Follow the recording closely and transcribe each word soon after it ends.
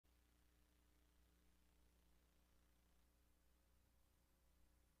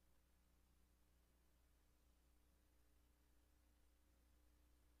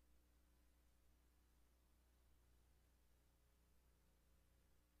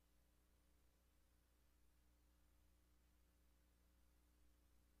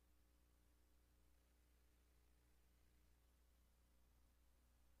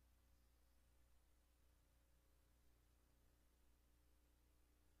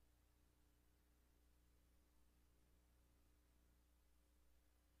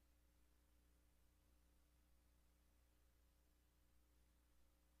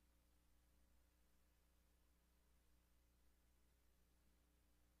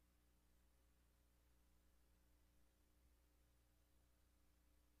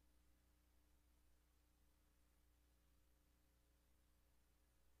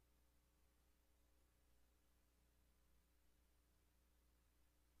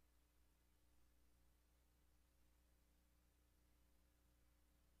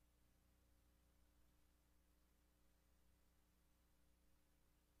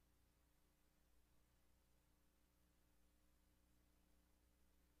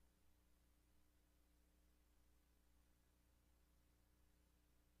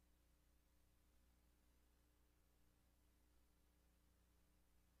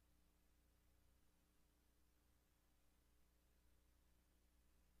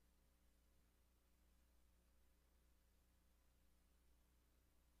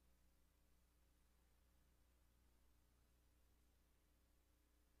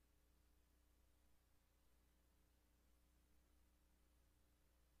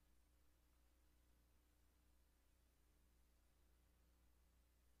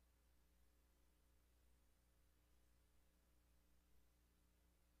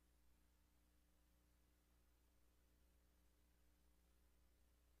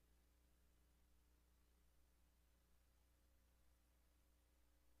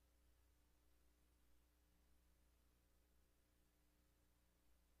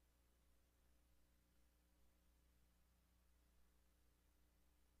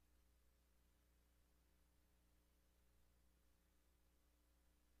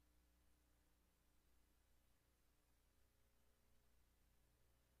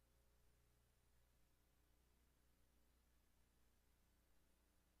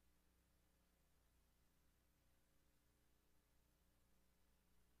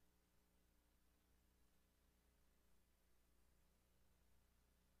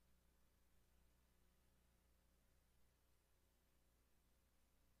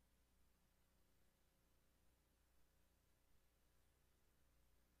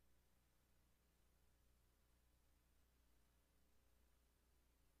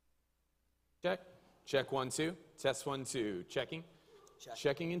Check. Check 1, 2. Test 1, 2. Checking. Check.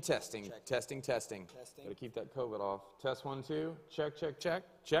 Checking and testing. Check. Testing, testing. Testing. Gotta keep that COVID off. Test 1, 2. Check, check, check.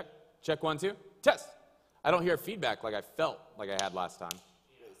 Check. Check 1, 2. Test. I don't hear feedback like I felt like I had last time.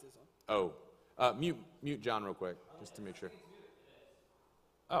 Wait, is this on? Oh. Mute John real quick, just to make sure.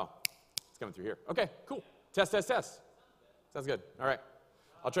 Oh, it's coming through here. Okay, cool. Test, test, test. Sounds good. All right.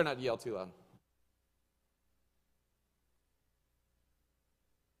 I'll try not to yell too loud.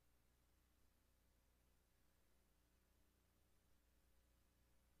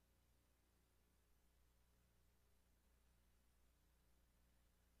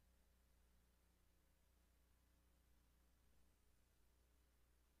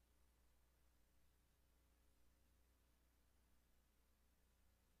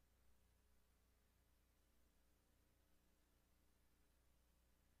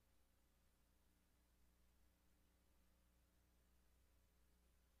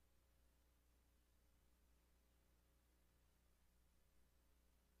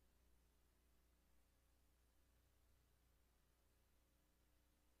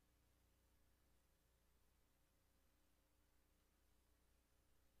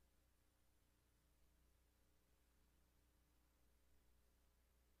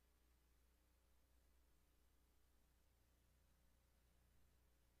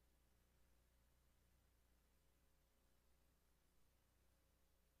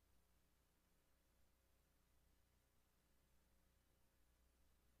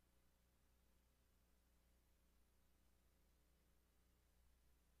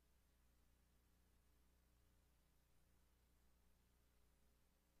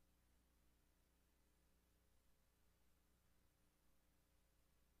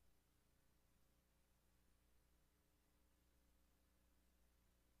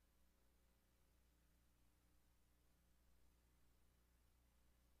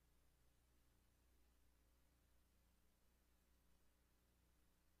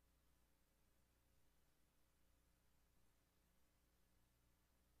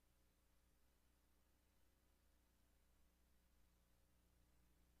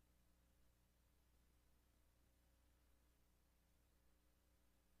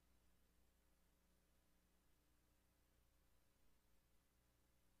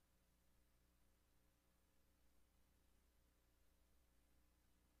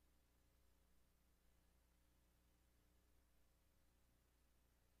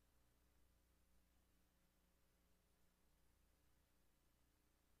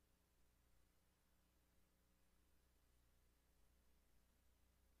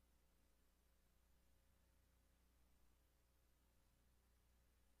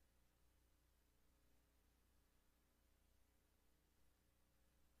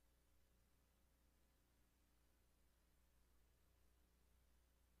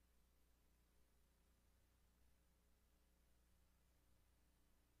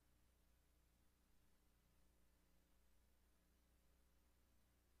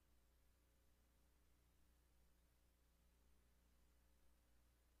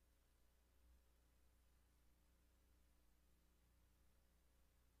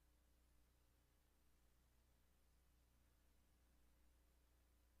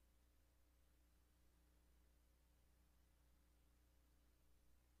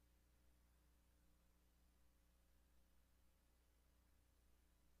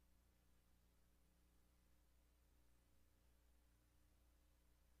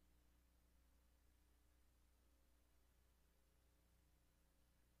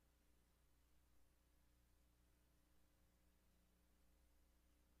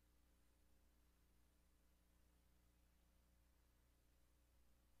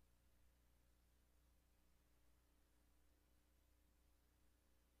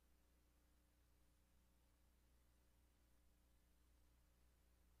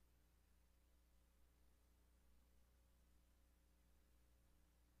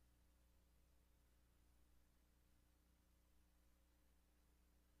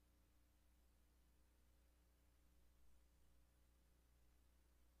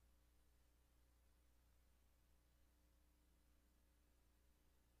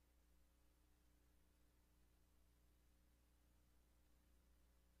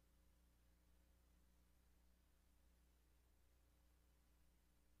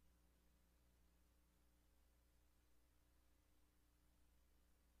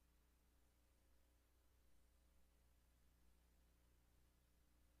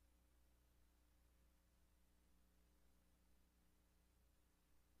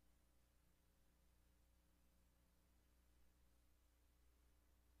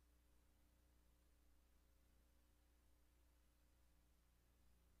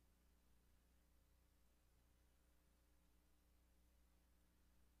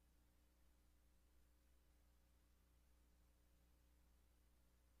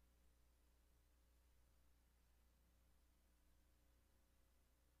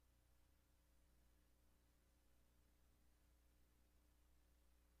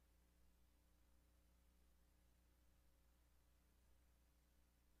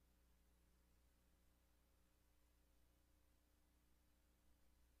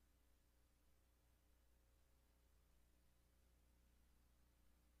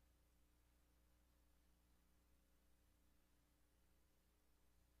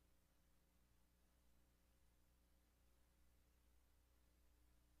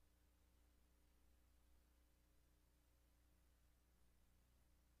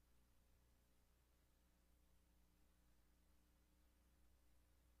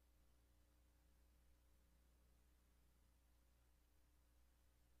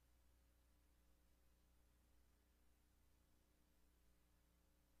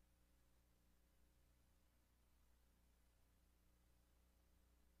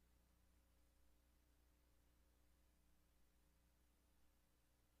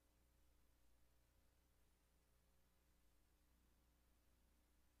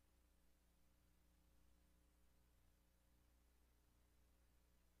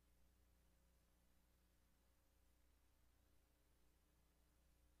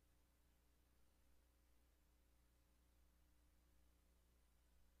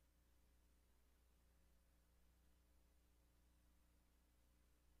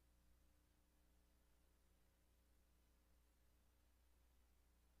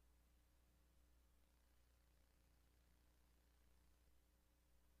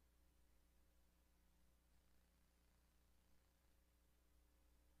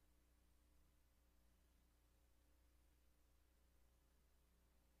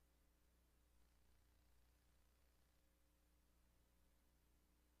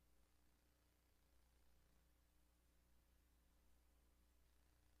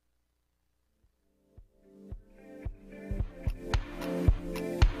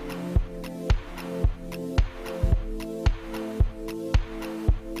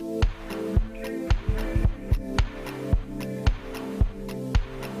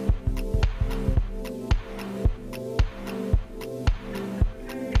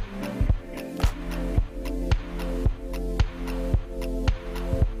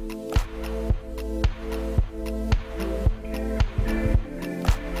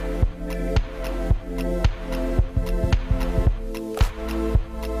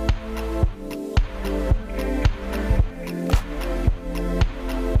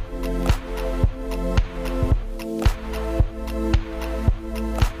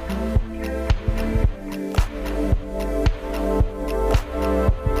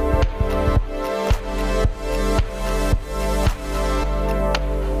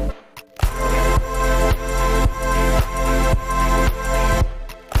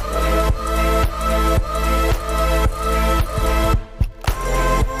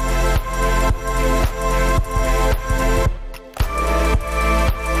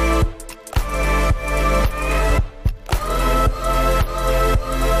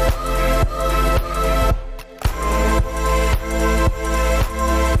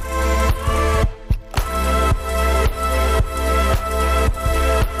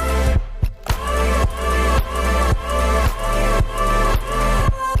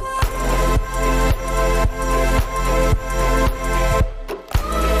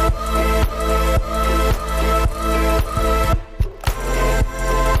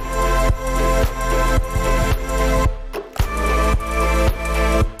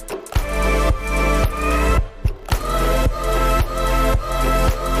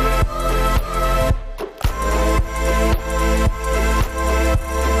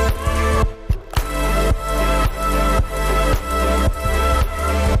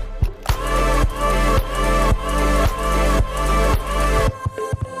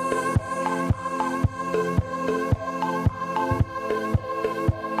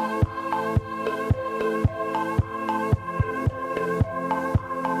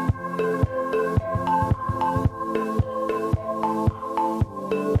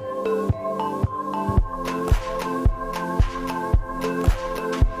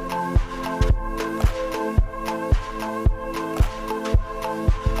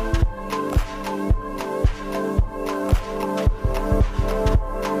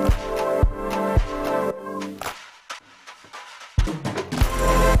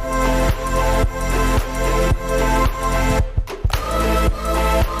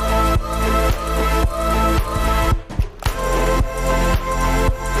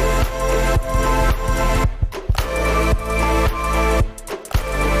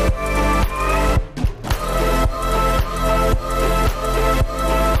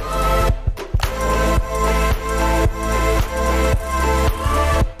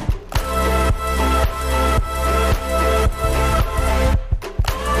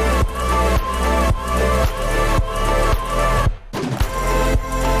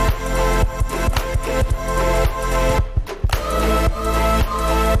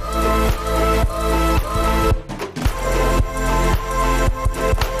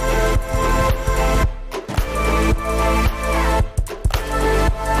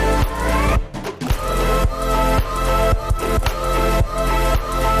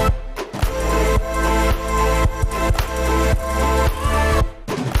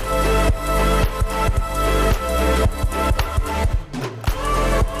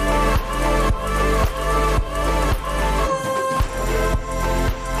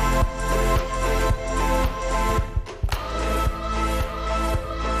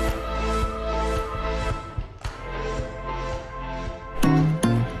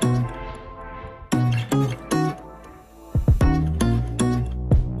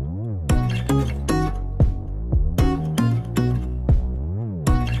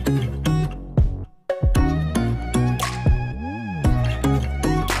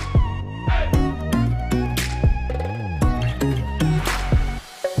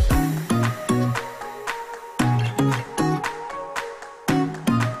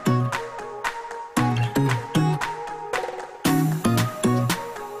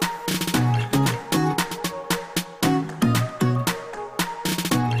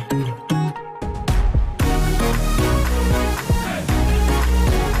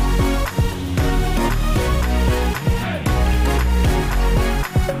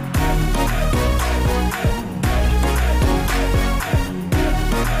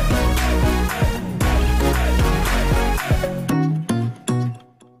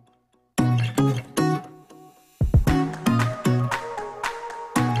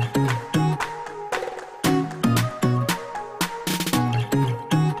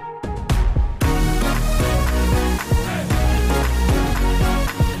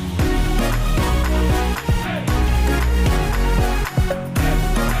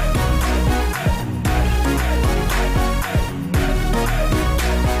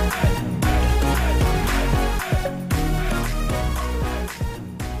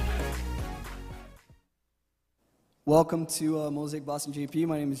 Welcome to Mosaic Boston JP.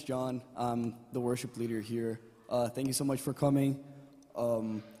 My name is John. I'm the worship leader here. Thank you so much for coming.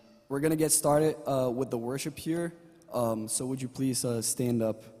 We're going to get started with the worship here. So would you please stand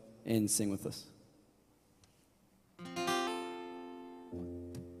up and sing with us?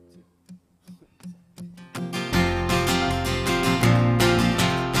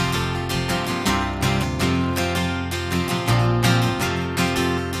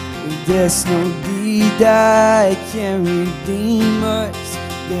 There's no deed that can redeem us.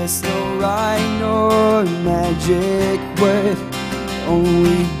 There's no rhyme nor magic word.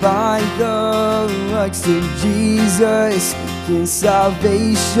 Only by the works of Jesus can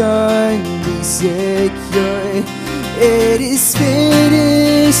salvation be secured. It is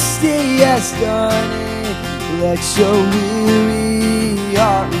finished, He has done it. Let your weary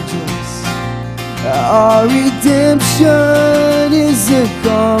heart rejoice. Our redemption is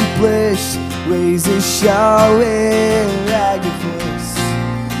accomplished. Raise a shout at your voice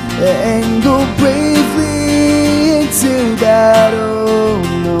and go bravely into battle,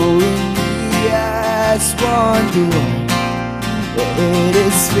 knowing He has won the war. It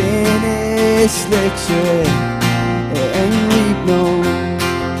is finished. Let your and weep no more.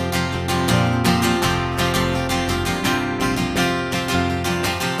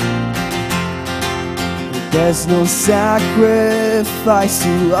 There's no sacrifice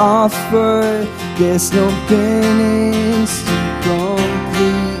to offer. There's no penance to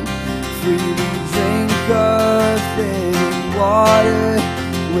complete. Freely drink of living water.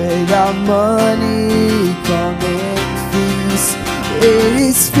 Without money, come and feast. It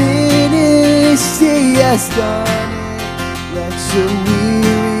is finished. He has done it. Let your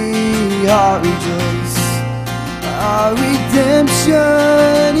weary heart rejoice. Our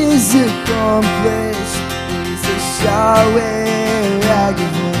redemption is accomplished. Shout at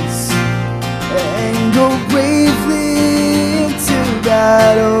your voice and go bravely into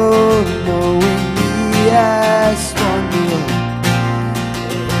battle, knowing He has won the war.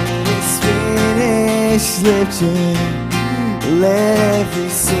 It is finished. Lift your head. Let every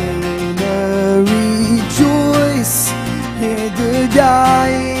sinner rejoice. Hear the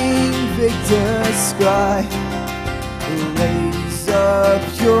dying victor's cry. Raise up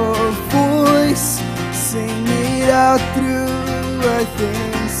your voice. Sing it out through earth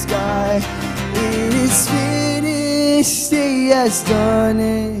and sky. It is finished. He has done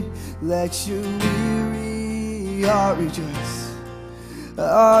it. Let your weary heart rejoice.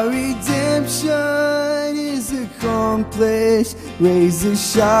 Our redemption is accomplished. Raise a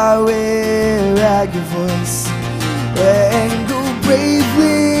shout at your voice and go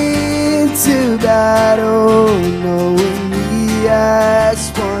bravely into battle, knowing He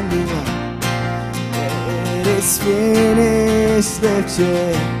has won the war. It's finished. Lift your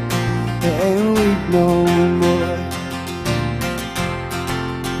head and weep no more.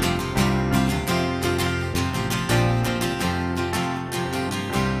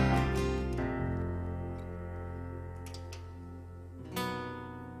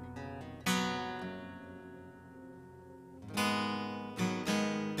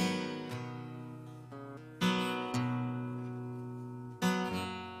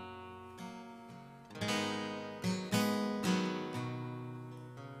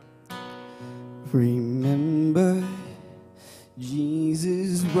 Remember,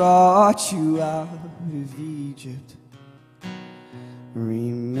 Jesus brought you out of Egypt.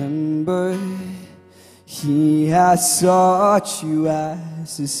 Remember, He has sought you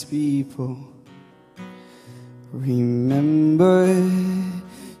as His people. Remember,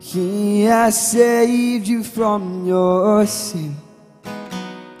 He has saved you from your sin.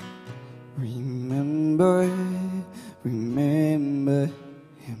 Remember, remember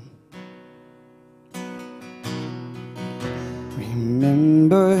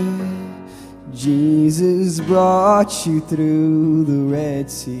Remember, Jesus brought you through the Red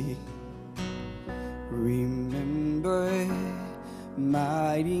Sea. Remember,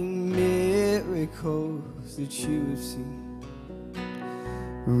 mighty miracles that you've seen.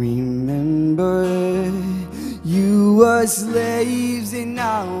 Remember, you were slaves and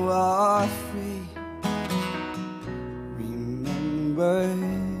now are free. Remember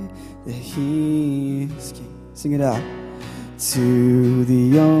that He is King. Sing it out. To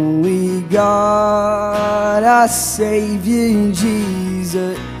the only God, our Savior,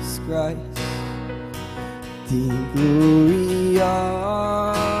 Jesus Christ, the glory,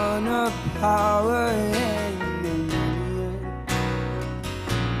 honor, power, and dominion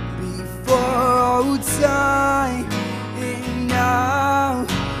before all time and now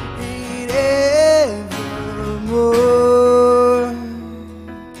and evermore.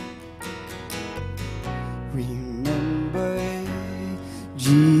 Remember,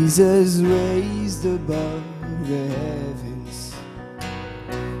 Jesus raised above the heavens.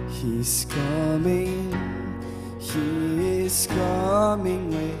 He's coming, he is coming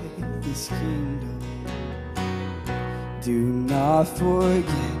with his kingdom. Do not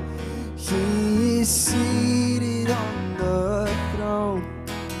forget, he is seated on the throne.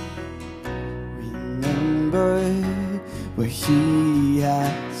 Remember what he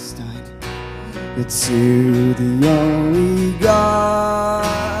has done. To the only God,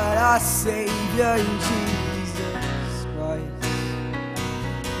 our Savior, Jesus Christ,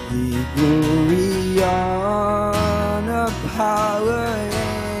 the glory, honor, power,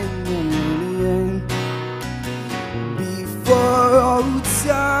 and dominion before all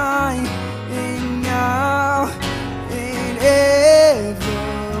time and now and evermore.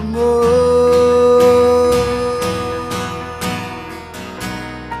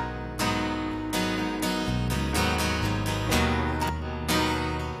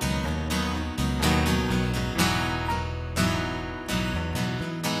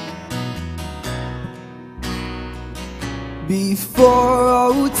 Before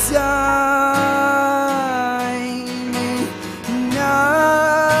all time and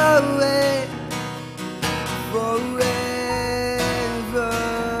now and forever.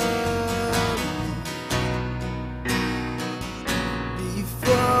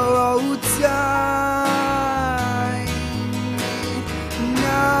 Before all time and now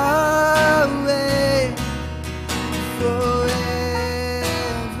and forever.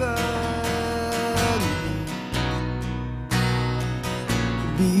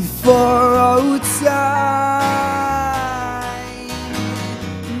 Before all time,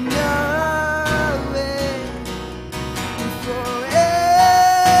 now and forevermore.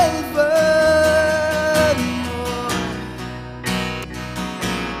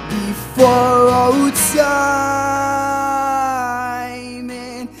 Before all time,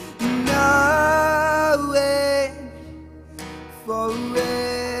 and now and forevermore.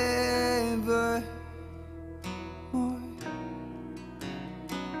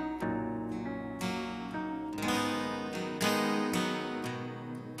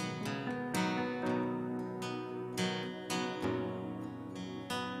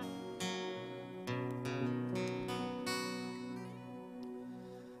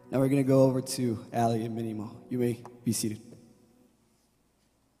 Now we're going to go over to Allie and Minimo. You may be seated.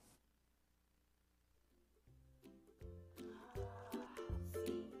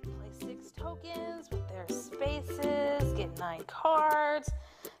 Play 6 tokens with their spaces, get 9 cards,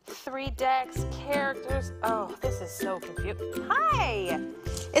 3 decks, characters. Oh, this is so confusing. Hi,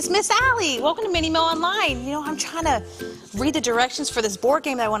 it's Miss Allie. Welcome to Minimo Online. You know, I'm trying to read the directions for this board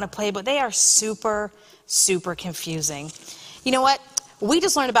game that I want to play, but they are super, super confusing. You know what? We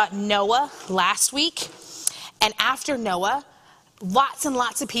just learned about Noah last week, and after Noah, lots and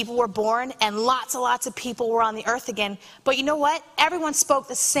lots of people were born, and lots and lots of people were on the earth again. But you know what? Everyone spoke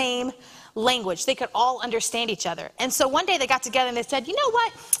the same language. They could all understand each other. And so one day they got together and they said, you know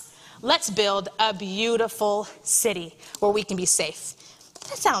what? Let's build a beautiful city where we can be safe.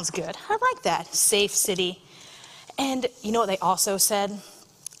 That sounds good. I like that. Safe city. And you know what they also said?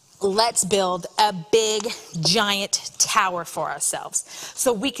 Let's build a big, giant tower for ourselves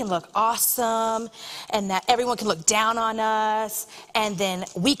so we can look awesome and that everyone can look down on us, and then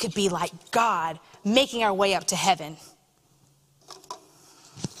we could be like God, making our way up to heaven.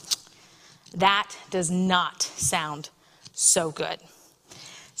 That does not sound so good.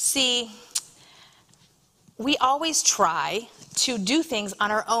 See, we always try to do things on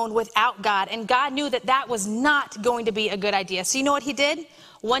our own without God, and God knew that that was not going to be a good idea. So you know what he did?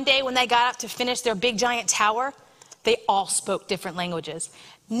 One day when they got up to finish their big giant tower, they all spoke different languages.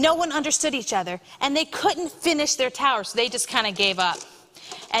 No one understood each other, and they couldn't finish their tower, so they just kind of gave up.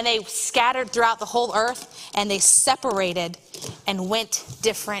 And they scattered throughout the whole earth, and they separated and went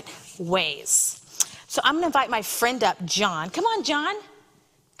different ways. So I'm going to invite my friend up, John. Come on, John.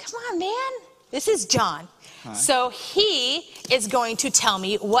 Come on, man. This is John. Hi. So he is going to tell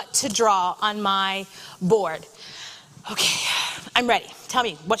me what to draw on my board. Okay, I'm ready. Tell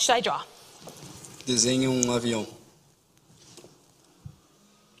me, what should I draw? Desenhe avião.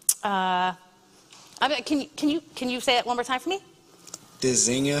 Can you say that one more time for me?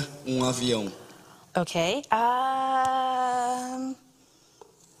 Desenha avião. Okay.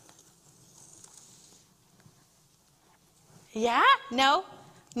 Yeah? No?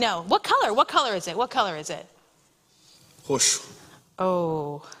 No. What color? What color is it? What color is it? Roxo.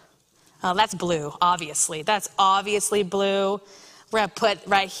 Oh, that's blue, obviously. That's obviously blue. We're going to put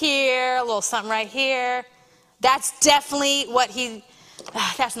right here, a little something right here. That's definitely what he...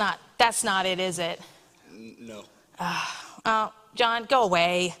 That's not it, is it? No. John, go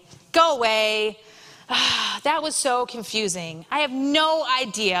away. Go away. That was so confusing. I have no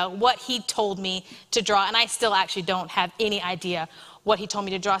idea what he told me to draw, and I still actually don't have any idea what he told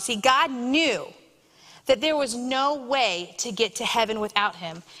me to draw. See, God knew that there was no way to get to heaven without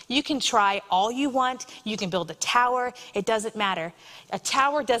him. You can try all you want. You can build a tower. It doesn't matter. A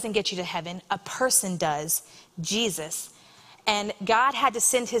tower doesn't get you to heaven. A person does, Jesus. And God had to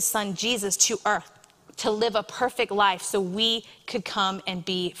send his son Jesus to earth to live a perfect life so we could come and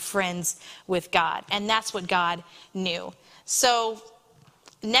be friends with God. And that's what God knew. So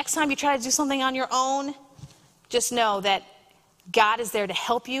next time you try to do something on your own, just know that God is there to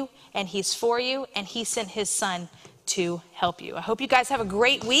help you, and he's for you, and he sent his son to help you. I hope you guys have a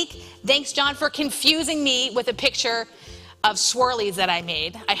great week. Thanks, John, for confusing me with a picture of swirlies that I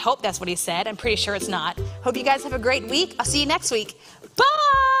made. I hope that's what he said. I'm pretty sure it's not. Hope you guys have a great week. I'll see you next week. Bye!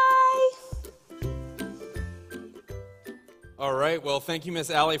 All right, well, thank you, Miss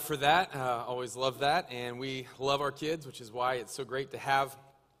Allie, for that. Always love that, and we love our kids, which is why it's so great to have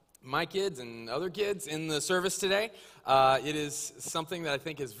my kids and other kids in the service today. It is something that I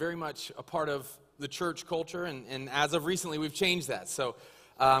think is very much a part of the church culture, and as of recently, we've changed that. So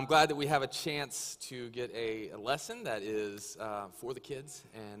I'm glad that we have a chance to get a lesson that is for the kids,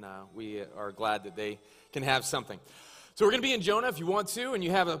 and we are glad that they can have something. So we're going to be in Jonah if you want to, and you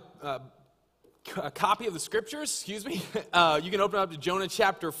have a copy of the scriptures, you can open up to Jonah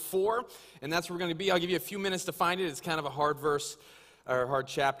chapter 4, and that's where we're going to be. I'll give you a few minutes to find it. It's kind of a hard verse, or hard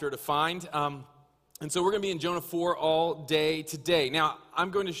chapter to find. And so we're going to be in Jonah 4 all day today. Now,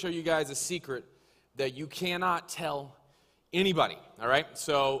 I'm going to show you guys a secret that you cannot tell anybody, all right?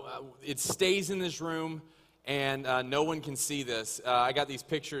 So it stays in this room, and no one can see this. I got these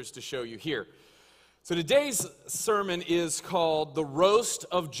pictures to show you here. So today's sermon is called The Roast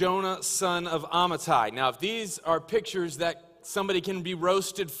of Jonah, Son of Amittai. Now, if these are pictures that somebody can be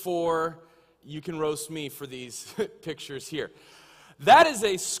roasted for, you can roast me for these pictures here. That is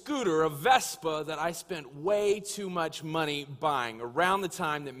a scooter, a Vespa, that I spent way too much money buying around the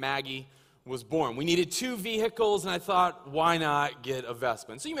time that Maggie was born. We needed 2 vehicles, and I thought, why not get a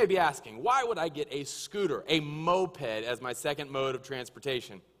Vespa? And so you may be asking, why would I get a scooter, a moped, as my second mode of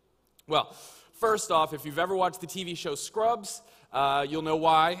transportation? Well, first off, if you've ever watched the TV show Scrubs, you'll know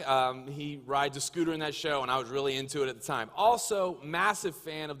why. He rides a scooter in that show, and I was really into it at the time. Also, massive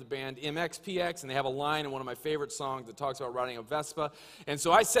fan of the band MXPX, and they have a line in one of my favorite songs that talks about riding a Vespa. And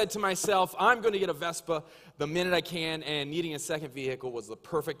so I said to myself, I'm going to get a Vespa the minute I can, and needing a second vehicle was the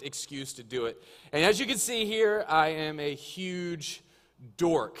perfect excuse to do it. And as you can see here, I am a huge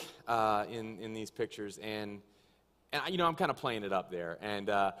dork in these pictures, and I'm kind of playing it up there.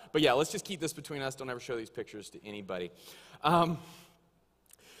 But yeah, let's just keep this between us. Don't ever show these pictures to anybody.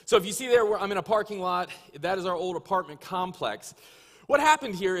 So if you see there, I'm in a parking lot. That is our old apartment complex. What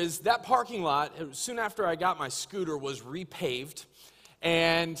happened here is that parking lot, soon after I got my scooter, was repaved.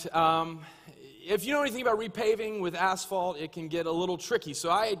 And if you know anything about repaving with asphalt, it can get a little tricky.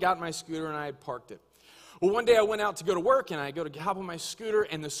 So I had gotten my scooter and I had parked it. Well, one day I went out to go to work, and I go to hop on my scooter,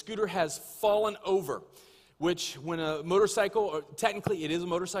 and the scooter has fallen over. Which, when a motorcycle, or technically it is a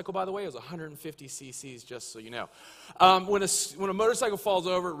motorcycle, by the way, it was 150 cc's, just so you know. When a motorcycle falls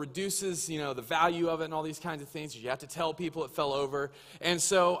over, it reduces, the value of it and all these kinds of things. You have to tell people it fell over. And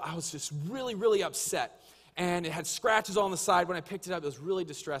so I was just really, really upset. And it had scratches on the side. When I picked it up, it was really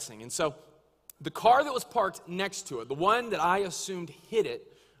distressing. And so the car that was parked next to it, the one that I assumed hit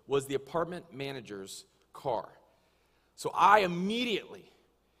it, was the apartment manager's car. So I immediately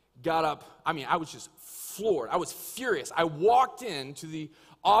got up. I was just floored. I was furious. I walked into the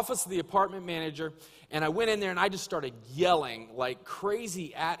office of the apartment manager, and I went in there and I just started yelling like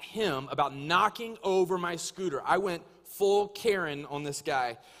crazy at him about knocking over my scooter. I went full Karen on this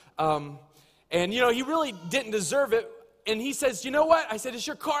guy. And he really didn't deserve it. And he says, you know what? I said, is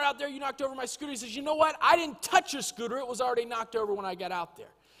your car out there? You knocked over my scooter. He says, you know what? I didn't touch your scooter. It was already knocked over when I got out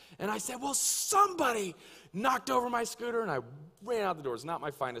there. And I said, well, somebody knocked over my scooter, and I ran out the door. It's not my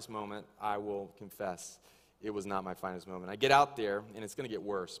finest moment, I will confess. It was not my finest moment. I get out there, and it's going to get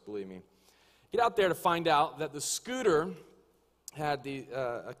worse, believe me. Get out there to find out that the scooter had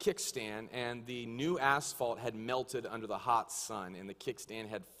a kickstand, and the new asphalt had melted under the hot sun, and the kickstand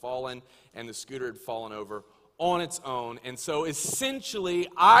had fallen, and the scooter had fallen over on its own. And so essentially,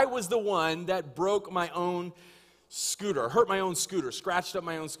 I was the one that broke my own scooter, hurt my own scooter, scratched up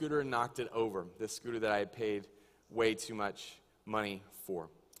my own scooter, and knocked it over. This scooter that I had paid way too much money for.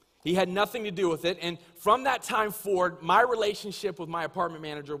 He had nothing to do with it, and from that time forward, my relationship with my apartment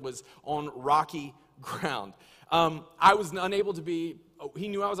manager was on rocky ground. I was unable to be he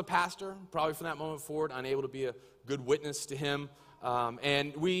knew I was a pastor, probably from that moment forward, unable to be a good witness to him.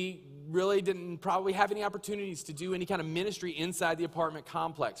 And we really didn't probably have any opportunities to do any kind of ministry inside the apartment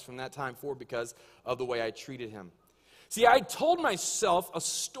complex from that time forward because of the way I treated him. See, I told myself a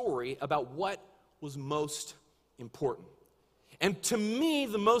story about what was most important. And to me,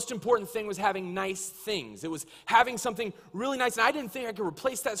 the most important thing was having nice things. It was having something really nice. And I didn't think I could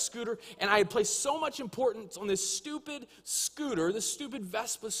replace that scooter. And I had placed so much importance on this stupid scooter, this stupid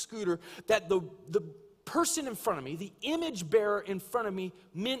Vespa scooter, that the person in front of me, the image bearer in front of me,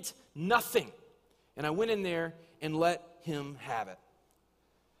 meant nothing. And I went in there and let him have it.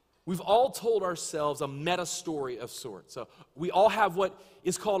 We've all told ourselves a meta story of sorts. So we all have what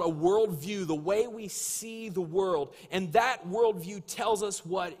is called a worldview, the way we see the world. And that worldview tells us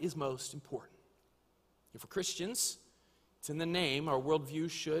what is most important. If we're Christians, it's in the name, our worldview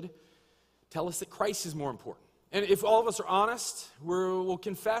should tell us that Christ is more important. And if all of us are honest, we'll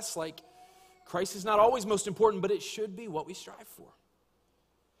confess, like, Christ is not always most important, but it should be what we strive for.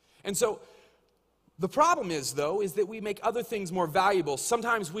 And so the problem is, though, is that we make other things more valuable.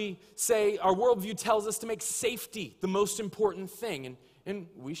 Sometimes we say our worldview tells us to make safety the most important thing. And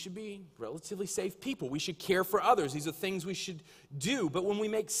we should be relatively safe people. We should care for others. These are things we should do. But when we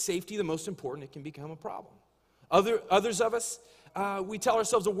make safety the most important, it can become a problem. Others of us, we tell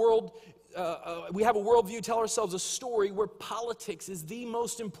ourselves we have a worldview, tell ourselves a story where politics is the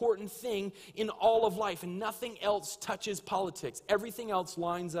most important thing in all of life. And nothing else touches politics. Everything else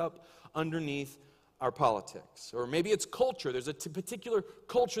lines up underneath our politics. Or maybe it's culture. There's a particular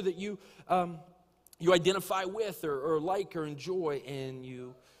culture that you identify with or like or enjoy, and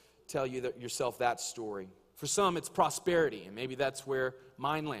you tell yourself that story. For some, it's prosperity, and maybe that's where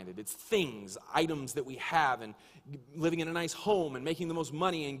mine landed. It's things, items that we have, and living in a nice home, and making the most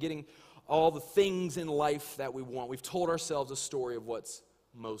money, and getting all the things in life that we want. We've told ourselves a story of what's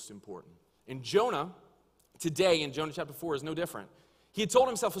most important. And Jonah, today in Jonah chapter 4, is no different. He had told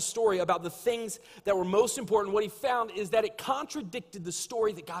himself a story about the things that were most important. What he found is that it contradicted the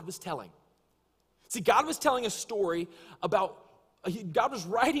story that God was telling. See, God was telling a story God was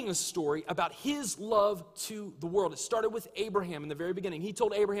writing a story about his love to the world. It started with Abraham in the very beginning. He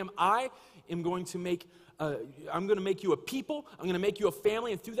told Abraham, I'm going to make you a people, I'm going to make you a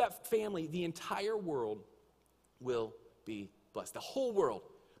family, and through that family, the entire world will be blessed. The whole world.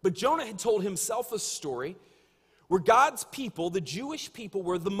 But Jonah had told himself a story where God's people, the Jewish people,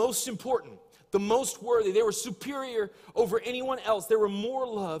 were the most important, the most worthy. They were superior over anyone else. They were more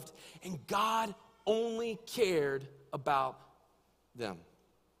loved, and God only cared about them.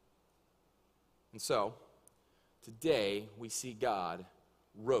 And so, today, we see God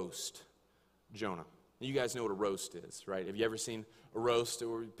roast Jonah. You guys know what a roast is, right? Have you ever seen a roast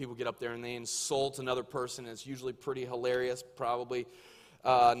where people get up there and they insult another person? It's usually pretty hilarious, probably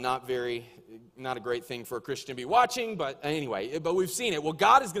not a great thing for a Christian to be watching, but anyway, but we've seen it. Well,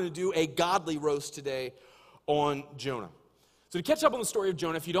 God is going to do a godly roast today on Jonah. So to catch up on the story of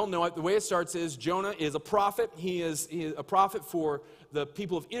Jonah, if you don't know it, the way it starts is Jonah is a prophet. He is a prophet for the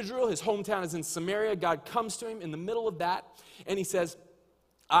people of Israel. His hometown is in Samaria. God comes to him in the middle of that, and he says,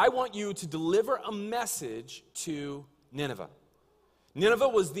 I want you to deliver a message to Nineveh. Nineveh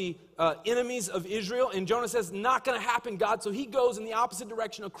was the enemies of Israel, and Jonah says, not going to happen, God. So he goes in the opposite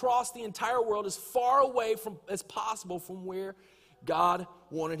direction across the entire world, as far away as possible from where God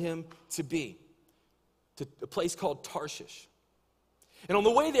wanted him to be, to a place called Tarshish. And on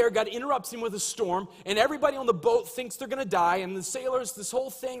the way there, God interrupts him with a storm, and everybody on the boat thinks they're going to die, and the sailors, this whole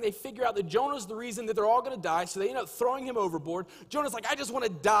thing, they figure out that Jonah's the reason that they're all going to die, so they end up throwing him overboard. Jonah's like, I just want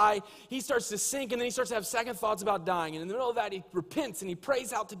to die. He starts to sink, and then he starts to have second thoughts about dying, and in the middle of that, he repents, and he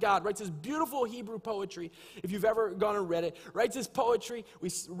prays out to God, writes this beautiful Hebrew poetry, if you've ever gone and read it, writes this poetry.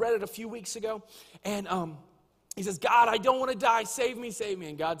 We read it a few weeks ago, and he says, God, I don't want to die. Save me,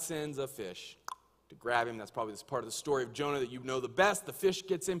 and God sends a fish to grab him. That's probably this part of the story of Jonah that you know the best. The fish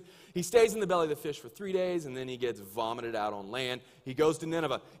gets him. He stays in the belly of the fish for 3 days, and then he gets vomited out on land. He goes to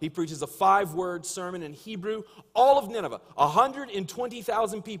Nineveh. He preaches a 5-word sermon in Hebrew. All of Nineveh,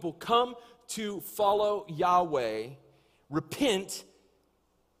 120,000 people come to follow Yahweh, repent,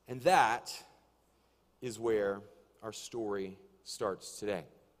 and that is where our story starts today.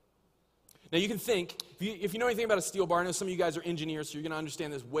 Now, you can think, if you know anything about a steel bar, I know some of you guys are engineers, so you're going to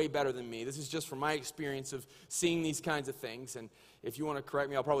understand this way better than me. This is just from my experience of seeing these kinds of things, and if you want to correct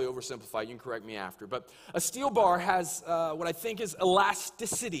me, I'll probably oversimplify. You can correct me after. But a steel bar has what I think is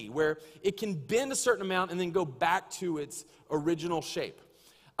elasticity, where it can bend a certain amount and then go back to its original shape.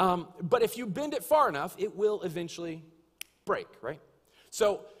 But if you bend it far enough, it will eventually break, right?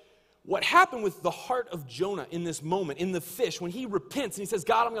 So what happened with the heart of Jonah in this moment, in the fish, when he repents and he says,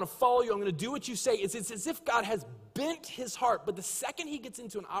 God, I'm going to follow you, I'm going to do what you say, it's as if God has bent his heart. But the second he gets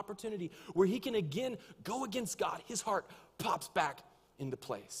into an opportunity where he can again go against God, his heart pops back into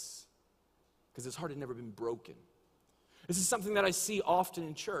place because his heart had never been broken. This is something that I see often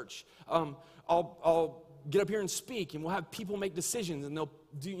in church. I'll get up here and speak, and we'll have people make decisions, and they'll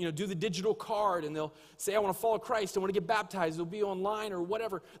do the digital card, and they'll say, I want to follow Christ, I want to get baptized, they'll be online or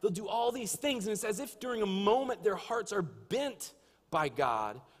whatever. They'll do all these things, and it's as if during a moment their hearts are bent by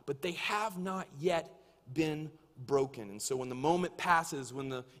God, but they have not yet been broken. And so when the moment passes, when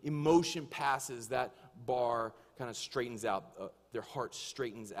the emotion passes, that bar kind of straightens out, their heart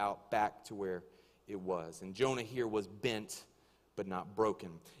straightens out back to where it was. And Jonah here was bent, but not broken.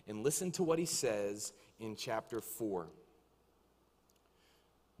 And listen to what he says in chapter 4.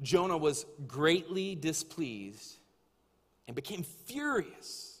 Jonah was greatly displeased and became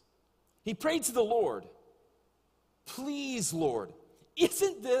furious. He prayed to the Lord, please, Lord,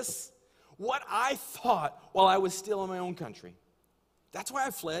 isn't this what I thought while I was still in my own country? That's why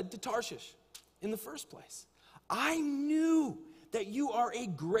I fled to Tarshish in the first place. I knew that you are a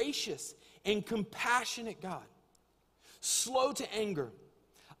gracious and compassionate God, slow to anger,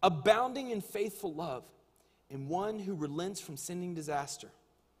 abounding in faithful love, and one who relents from sending disaster.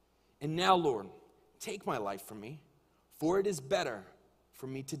 And now, Lord, take my life from me, for it is better for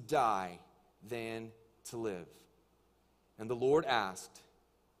me to die than to live. And the Lord asked,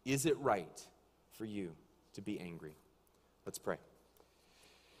 is it right for you to be angry? Let's pray.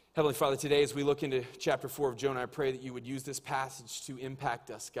 Heavenly Father, today as we look into chapter 4 of Jonah, I pray that you would use this passage to impact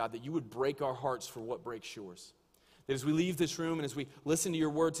us, God, that you would break our hearts for what breaks yours. That as we leave this room and as we listen to your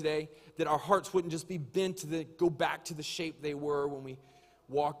word today, that our hearts wouldn't just be bent to go back to the shape they were when we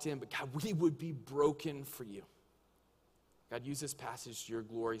walked in, but God, we would be broken for you. God, use this passage to your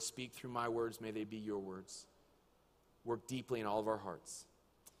glory. Speak through my words. May they be your words. Work deeply in all of our hearts.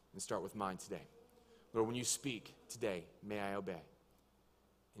 And start with mine today. Lord, when you speak today, may I obey.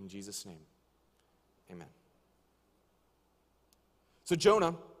 In Jesus' name, amen. So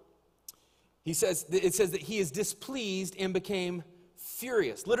Jonah, it says that he is displeased and became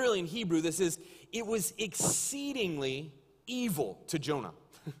furious. Literally in Hebrew, it was exceedingly evil to Jonah.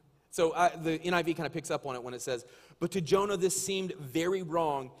 So the NIV kind of picks up on it when it says, but to Jonah this seemed very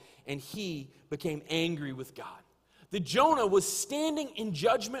wrong, and he became angry with God. That Jonah was standing in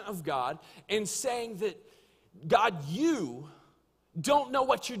judgment of God and saying that, God, you don't know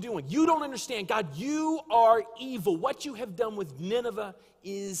what you're doing. You don't understand. God, you are evil. What you have done with Nineveh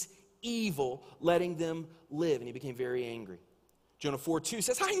is evil, letting them live. And he became very angry. Jonah 4:2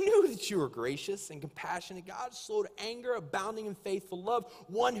 says, I knew that you were gracious and compassionate God, slow to anger, abounding in faithful love,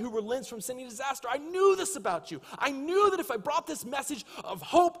 one who relents from sending disaster. I knew this about you. I knew that if I brought this message of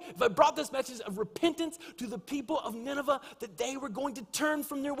hope, if I brought this message of repentance to the people of Nineveh, that they were going to turn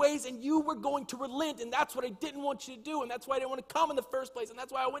from their ways and you were going to relent. And that's what I didn't want you to do. And that's why I didn't want to come in the first place. And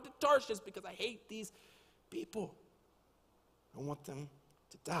that's why I went to Tarshish, because I hate these people. I want them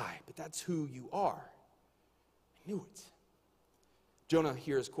to die. But that's who you are. I knew it. Jonah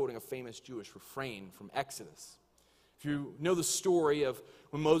here is quoting a famous Jewish refrain from Exodus. If you know the story of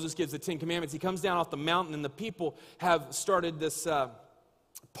when Moses gives the Ten Commandments, he comes down off the mountain and the people have started this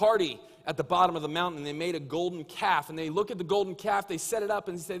party at the bottom of the mountain, and they made a golden calf, and they look at the golden calf, they set it up,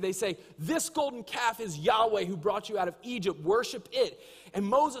 and they say, this golden calf is Yahweh who brought you out of Egypt, worship it. And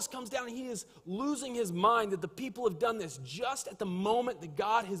Moses comes down and he is losing his mind that the people have done this just at the moment that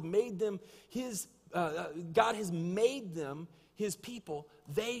God has made them his people,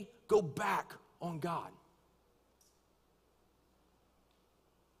 they go back on God.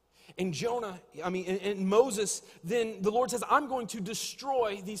 And Moses, then the Lord says, I'm going to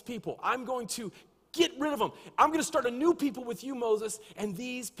destroy these people. I'm going to get rid of them. I'm going to start a new people with you, Moses, and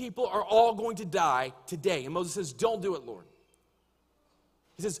these people are all going to die today. And Moses says, don't do it, Lord.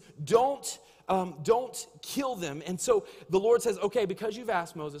 He says, don't kill them. And so the Lord says, okay, because you've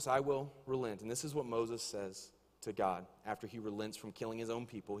asked, Moses, I will relent. And this is what Moses says to God after he relents from killing his own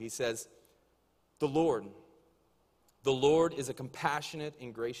people. He says, the Lord is a compassionate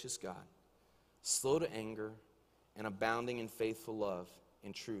and gracious God, slow to anger and abounding in faithful love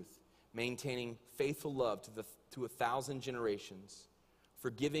and truth, maintaining faithful love to 1,000 generations,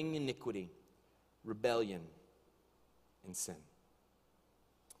 forgiving iniquity, rebellion, and sin.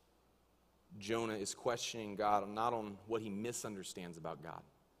 Jonah is questioning God not on what he misunderstands about God,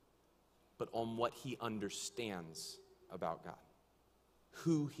 but on what he understands about God,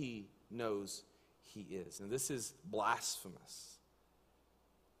 who he knows he is. And this is blasphemous.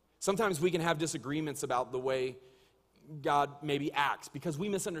 Sometimes we can have disagreements about the way God maybe acts, because we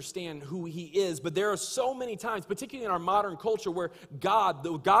misunderstand who he is. But there are so many times, particularly in our modern culture, where God,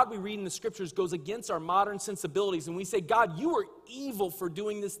 the God we read in the scriptures, goes against our modern sensibilities, and we say, God, you are evil for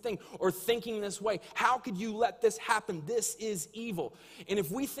doing this thing or thinking this way. How could you let this happen? This is evil. And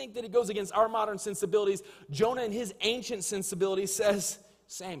if we think that it goes against our modern sensibilities, Jonah in his ancient sensibilities says,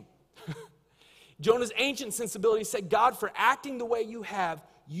 same. Jonah's ancient sensibilities said, God, for acting the way you have,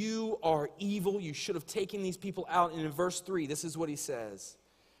 you are evil. You should have taken these people out. And in verse 3, this is what he says.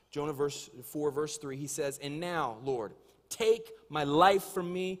 Jonah 4, verse 3, he says, and now, Lord, take my life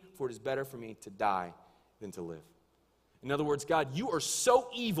from me, for it is better for me to die than to live. In other words, God, you are so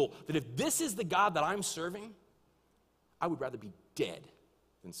evil that if this is the God that I'm serving, I would rather be dead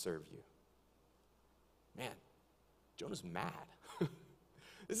than serve you. Man, Jonah's mad.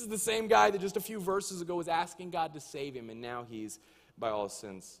 This is the same guy that just a few verses ago was asking God to save him, and now he's by all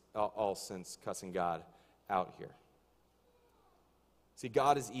sense cussing God out here. See,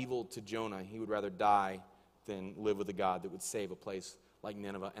 God is evil to Jonah. He would rather die than live with a God that would save a place like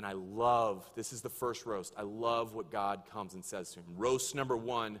Nineveh. And I love, this is the first roast, I love what God comes and says to him. Roast number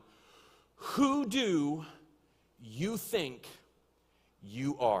 1, who do you think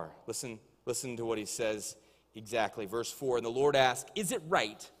you are? Listen to what he says exactly. Verse 4, and the Lord asked, is it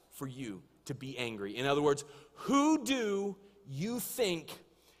right for you to be angry? In other words, who do you think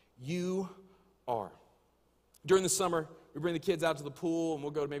you are? During the summer, we bring the kids out to the pool, and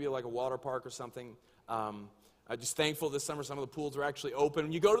we'll go to maybe like a water park or something. I'm just thankful this summer some of the pools are actually open.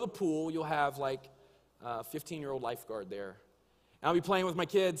 When you go to the pool, you'll have like a 15-year-old lifeguard there. And I'll be playing with my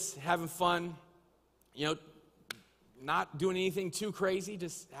kids, having fun, not doing anything too crazy,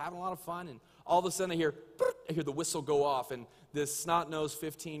 just having a lot of fun. And all of a sudden I hear the whistle go off, and this snot-nosed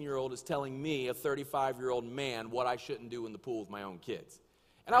 15-year-old is telling me, a 35-year-old man, what I shouldn't do in the pool with my own kids.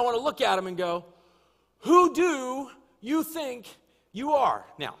 And I want to look at him and go, who do you think you are?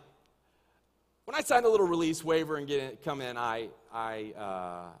 Now, when I sign a little release waiver and come in, I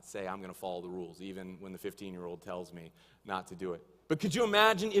say I'm going to follow the rules, even when the 15-year-old tells me not to do it. But could you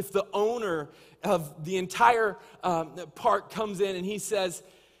imagine if the owner of the entire park comes in and he says,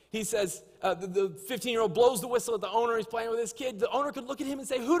 the 15-year-old blows the whistle at the owner. He's playing with his kid. The owner could look at him and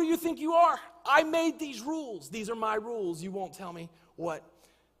say, who do you think you are? I made these rules. These are my rules. You won't tell me what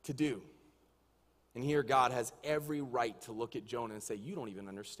to do. And here God has every right to look at Jonah and say, you don't even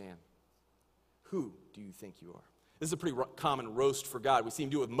understand. Who do you think you are? This is a pretty common roast for God. We see him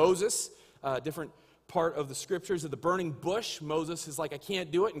do it with Moses, different part of the scriptures. At the burning bush, Moses is like, I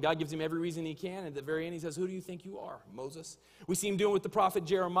can't do it, and God gives him every reason he can. And at the very end, he says, who do you think you are, Moses? We see him doing it with the prophet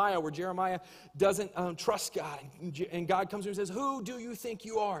Jeremiah, where Jeremiah doesn't trust God, and God comes to him and says, who do you think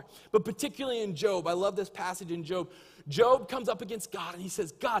you are? But particularly in Job, I love this passage in Job. Job comes up against God, and he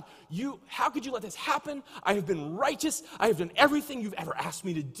says, God, how could you let this happen? I have been righteous. I have done everything you've ever asked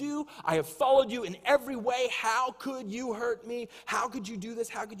me to do. I have followed you in every way. How could you hurt me? How could you do this?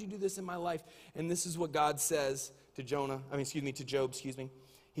 How could you do this in my life? And this is what God says to Job.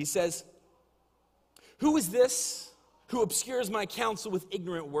 He says, who is this who obscures my counsel with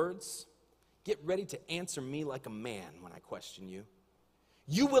ignorant words? Get ready to answer me like a man when I question you.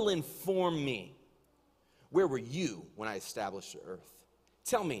 You will inform me. Where were you when I established the earth?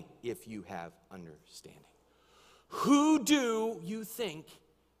 Tell me if you have understanding. Who do you think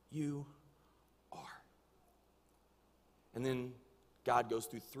you are? And then God goes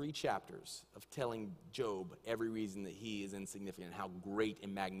through 3 chapters of telling Job every reason that he is insignificant, how great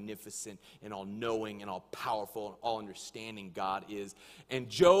and magnificent and all-knowing and all-powerful and all-understanding God is. And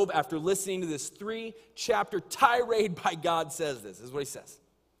Job, after listening to this 3-chapter tirade by God, says this. This is what he says.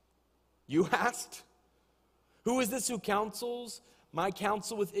 You asked, who is this who counsels my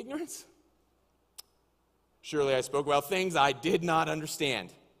counsel with ignorance? Surely I spoke about things I did not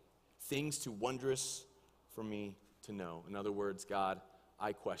understand, things too wondrous for me to know. In other words, God,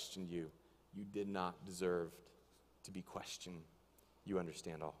 I questioned you. You did not deserve to be questioned. You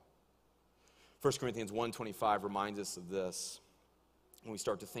understand all. 1 Corinthians 1:25 reminds us of this. When we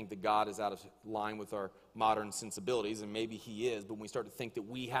start to think that God is out of line with our modern sensibilities, and maybe he is, but when we start to think that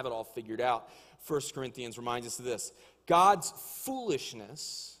we have it all figured out, 1 Corinthians reminds us of this. God's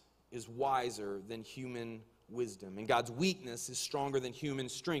foolishness is wiser than human wisdom, and God's weakness is stronger than human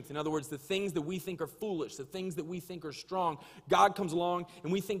strength. In other words, the things that we think are foolish, the things that we think are strong, God comes along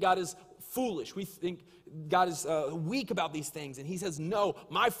and we think God is foolish. We think God is weak about these things, and he says, no,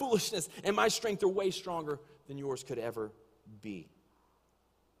 my foolishness and my strength are way stronger than yours could ever be.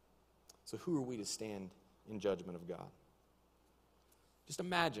 So who are we to stand in judgment of God? Just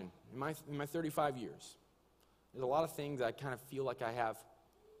imagine, in my 35 years, there's a lot of things I kind of feel like I have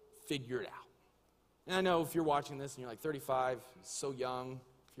figured out. And I know if you're watching this and you're like 35, so young,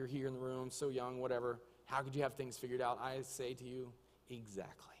 if you're here in the room, so young, whatever, how could you have things figured out? I say to you,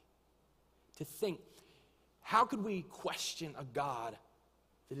 exactly. To think, how could we question a God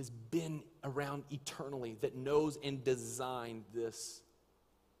that has been around eternally, that knows and designed this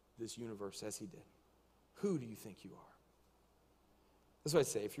universe as he did? Who do you think you are? That's what I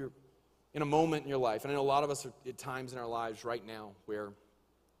say. If you're in a moment in your life, and I know a lot of us are at times in our lives right now where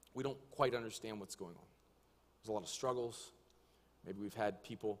we don't quite understand what's going on. There's a lot of struggles. Maybe we've had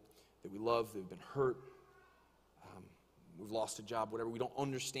people that we love that have been hurt. We've lost a job, whatever. We don't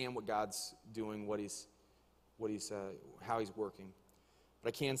understand what God's doing, how he's working. But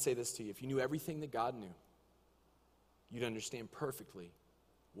I can say this to you. If you knew everything that God knew, you'd understand perfectly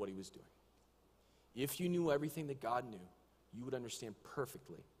what he was doing. If you knew everything that God knew, you would understand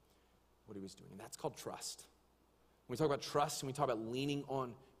perfectly what he was doing. And that's called trust. When we talk about trust and we talk about leaning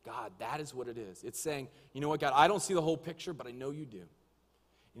on God, that is what it is. It's saying, you know what, God, I don't see the whole picture, but I know you do.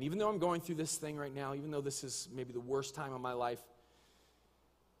 And even though I'm going through this thing right now, even though this is maybe the worst time of my life,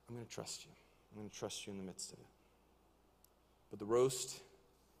 I'm going to trust you. I'm going to trust you in the midst of it. But the roast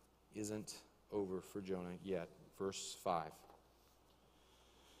isn't over for Jonah yet. Verse 5.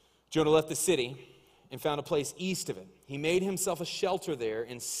 Jonah left the city and found a place east of it. He made himself a shelter there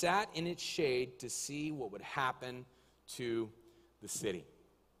and sat in its shade to see what would happen to the city.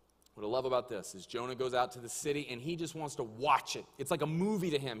 What I love about this is Jonah goes out to the city and he just wants to watch it. It's like a movie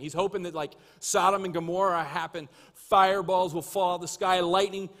to him. He's hoping that like Sodom and Gomorrah happen, fireballs will fall out of the sky,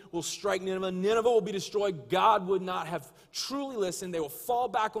 lightning will strike Nineveh, Nineveh will be destroyed. God would not have truly listened. They will fall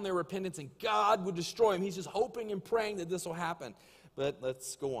back on their repentance and God would destroy him. He's just hoping and praying that this will happen. But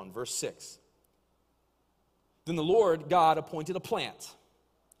let's go on. Verse 6. Then the Lord God appointed a plant,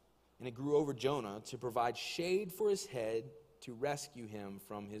 and it grew over Jonah to provide shade for his head to rescue him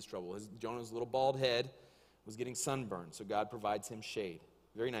from his trouble. Jonah's little bald head was getting sunburned, so God provides him shade.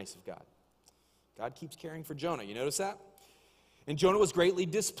 Very nice of God. God keeps caring for Jonah. You notice that? And Jonah was greatly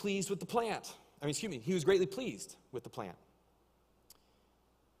displeased with the plant. He was greatly pleased with the plant.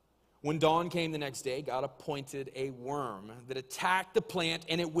 When dawn came the next day, God appointed a worm that attacked the plant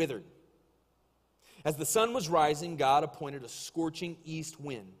and it withered. As the sun was rising, God appointed a scorching east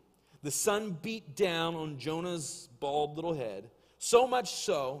wind. The sun beat down on Jonah's bald little head, so much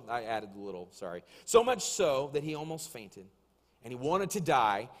so that he almost fainted. And he wanted to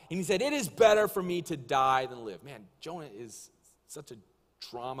die. And he said, "It is better for me to die than live." Man, Jonah is such a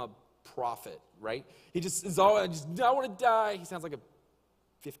drama prophet, right? He just is I want to die. He sounds like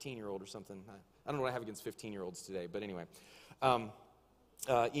a 15-year-old or something. I don't know what I have against 15-year-olds today, but anyway.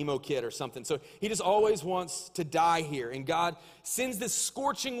 Emo kid or something. So he just always wants to die here. And God sends this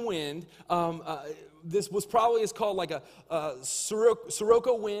scorching wind. This was probably is called like a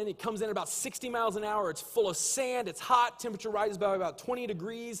Sirocco wind. It comes in at about 60 miles an hour. It's full of sand. It's hot. Temperature rises by about 20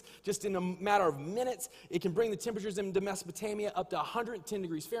 degrees just in a matter of minutes. It can bring the temperatures in Mesopotamia up to 110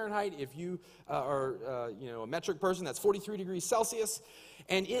 degrees Fahrenheit. If you are a metric person, that's 43 degrees Celsius.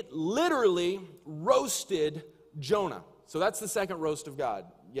 And it literally roasted Jonah. So that's the second roast of God.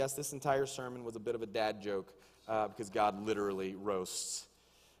 Yes, this entire sermon was a bit of a dad joke because God literally roasts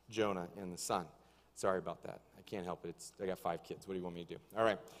Jonah in the sun. Sorry about that. I can't help it. I got 5 kids. What do you want me to do? All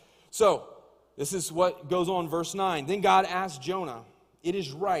right. So this is what goes on, verse 9. Then God asked Jonah, Is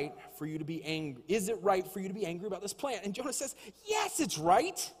it right for you to be angry about this plant? And Jonah says, "Yes, it's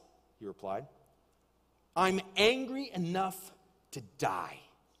right," he replied. "I'm angry enough to die."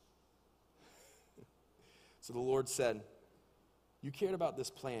 So the Lord said, "You cared about this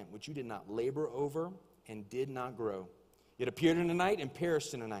plant, which you did not labor over and did not grow. It appeared in the night and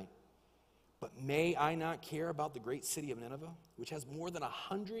perished in the night. But may I not care about the great city of Nineveh, which has more than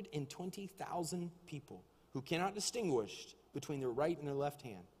 120,000 people who cannot distinguish between their right and their left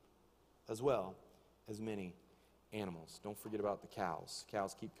hand, as well as many animals." Don't forget about the cows.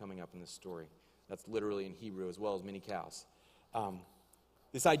 Cows keep coming up in this story. That's literally in Hebrew, as well as many cows.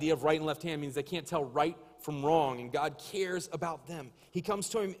 This idea of right and left hand means they can't tell right from wrong, and God cares about them. He comes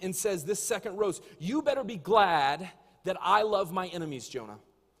to him and says, this second roast, "You better be glad that I love my enemies, Jonah.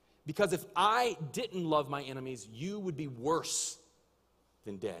 Because if I didn't love my enemies, you would be worse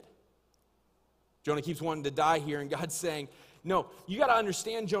than dead." Jonah keeps wanting to die here, and God's saying, no, you got to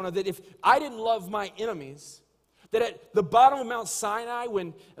understand, Jonah, that if I didn't love my enemies, that at the bottom of Mount Sinai,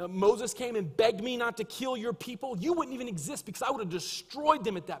 when Moses came and begged me not to kill your people, you wouldn't even exist because I would have destroyed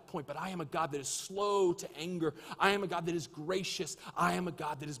them at that point. But I am a God that is slow to anger. I am a God that is gracious. I am a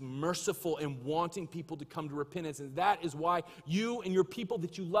God that is merciful and wanting people to come to repentance. And that is why you and your people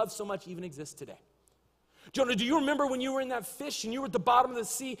that you love so much even exist today. Jonah, do you remember when you were in that fish and you were at the bottom of the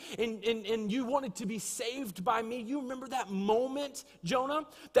sea and you wanted to be saved by me? You remember that moment, Jonah?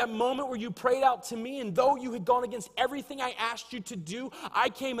 That moment where you prayed out to me, and though you had gone against everything I asked you to do, I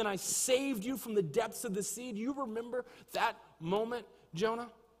came and I saved you from the depths of the sea. Do you remember that moment, Jonah?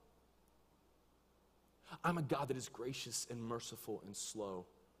 I'm a God that is gracious and merciful and slow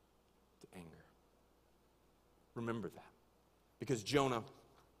to anger. Remember that. Because Jonah,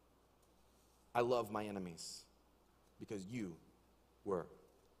 I love my enemies because you were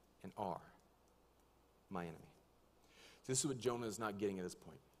and are my enemy. So this is what Jonah is not getting at this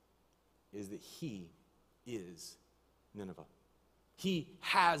point, is that he is Nineveh. He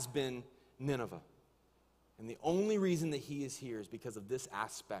has been Nineveh. And the only reason that he is here is because of this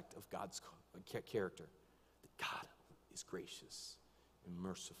aspect of God's character, that God is gracious and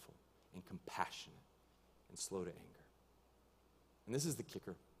merciful and compassionate and slow to anger. And this is the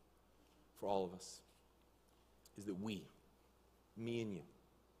kicker for all of us, is that we, me and you,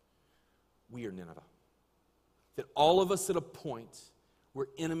 we are Nineveh. That all of us at a point were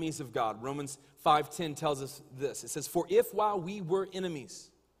enemies of God. Romans 5:10 tells us this. It says, "For if while we were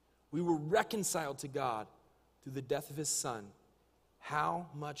enemies, we were reconciled to God through the death of his Son, how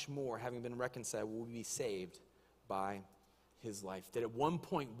much more, having been reconciled, will we be saved by his life?" That at one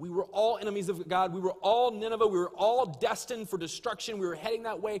point, we were all enemies of God. We were all Nineveh. We were all destined for destruction. We were heading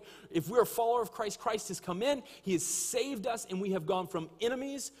that way. If we're a follower of Christ, Christ has come in. He has saved us, and we have gone from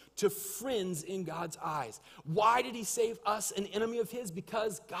enemies to friends in God's eyes. Why did he save us, an enemy of his?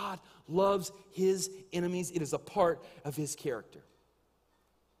 Because God loves his enemies. It is a part of his character.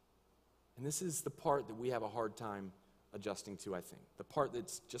 And this is the part that we have a hard time adjusting to, I think. The part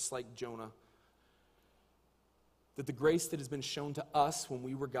that's just like Jonah, that the grace that has been shown to us when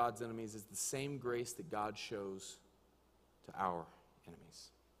we were God's enemies is the same grace that God shows to our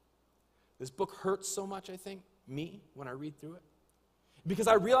enemies. This book hurts so much, I think, me, when I read through it, because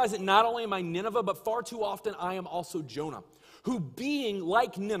I realize that not only am I Nineveh, but far too often I am also Jonah, who, being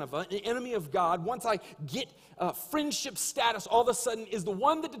like Nineveh, an enemy of God, once I get friendship status, all of a sudden is the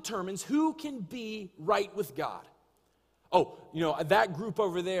one that determines who can be right with God. Oh, that group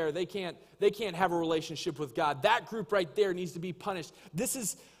over there, they can't have a relationship with God. That group right there needs to be punished. This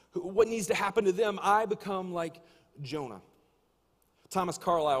is what needs to happen to them. I become like Jonah. Thomas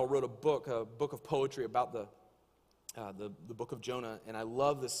Carlyle wrote a book of poetry about the book of Jonah, and I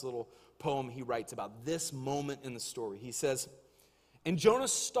love this little poem he writes about this moment in the story. He says, "And Jonah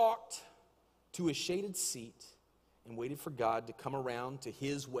stalked to a shaded seat and waited for God to come around to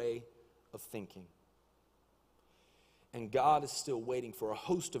his way of thinking. And God is still waiting for a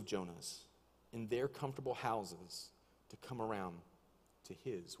host of Jonahs in their comfortable houses to come around to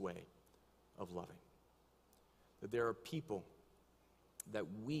his way of loving." That there are people that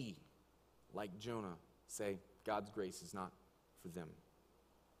we, like Jonah, say God's grace is not for them.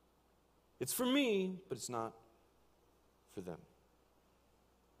 It's for me, but it's not for them.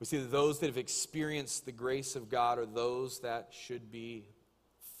 We see that those that have experienced the grace of God are those that should be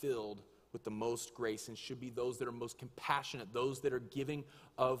filled with the most grace and should be those that are most compassionate, those that are giving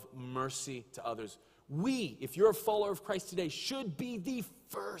of mercy to others. We, if you're a follower of Christ today, should be the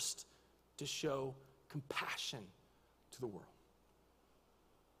first to show compassion to the world.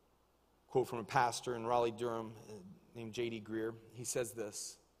 Quote from a pastor in Raleigh, Durham, named J.D. Greer. He says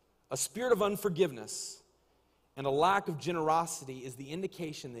this: "A spirit of unforgiveness and a lack of generosity is the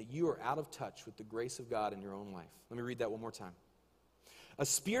indication that you are out of touch with the grace of God in your own life." Let me read that one more time. "A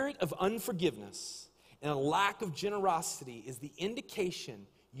spirit of unforgiveness and a lack of generosity is the indication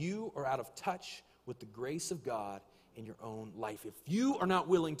you are out of touch with the grace of God in your own life." If you are not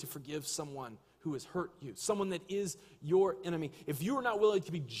willing to forgive someone who has hurt you, someone that is your enemy, if you are not willing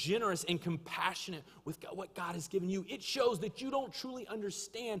to be generous and compassionate with God, what God has given you, it shows that you don't truly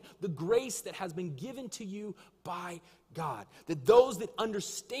understand the grace that has been given to you by God. That those that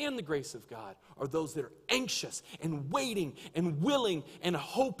understand the grace of God are those that are anxious and waiting and willing and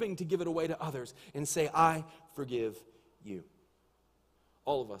hoping to give it away to others and say, "I forgive you."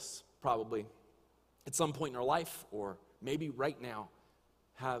 All of us probably at some point in our life, or maybe right now,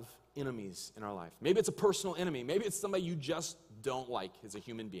 have enemies in our life. Maybe it's a personal enemy. Maybe it's somebody you just don't like as a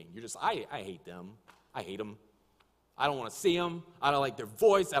human being. You're just, I hate them. I hate them. I don't want to see them. I don't like their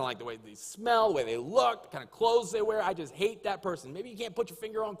voice. I don't like the way they smell, the way they look, the kind of clothes they wear. I just hate that person. Maybe you can't put your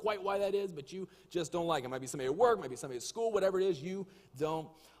finger on quite why that is, but you just don't like them. It might be somebody at work, might be somebody at school, whatever it is, you don't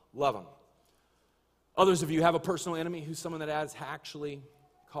love them. Others of you have a personal enemy who's someone that has actually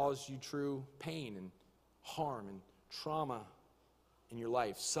caused you true pain and harm and trauma in your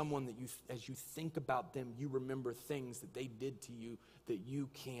life, someone that as you think about them, you remember things that they did to you that you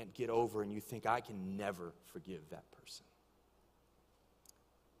can't get over, and you think, I can never forgive that person.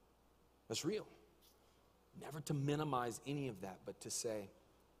 That's real. Never to minimize any of that, but to say,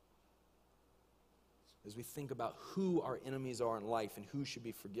 as we think about who our enemies are in life and who should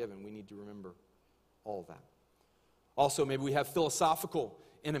be forgiven, we need to remember all that. Also, maybe we have philosophical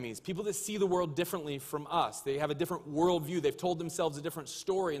enemies, people that see the world differently from us. They have a different worldview. They've told themselves a different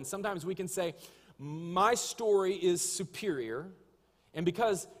story. And sometimes we can say, my story is superior, and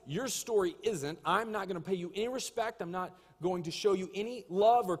because your story isn't, I'm not going to pay you any respect. I'm not going to show you any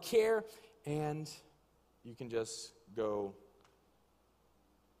love or care, and you can just go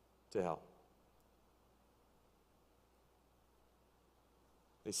to hell.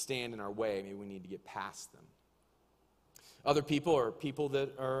 They stand in our way. Maybe we need to get past them. Other people are people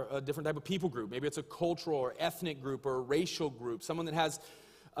that are a different type of people group. Maybe it's a cultural or ethnic group or a racial group, someone that has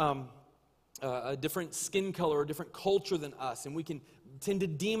a different skin color or a different culture than us, and we can tend to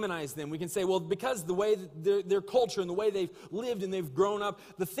demonize them. We can say, well, because the way that their culture and the way they've lived and they've grown up,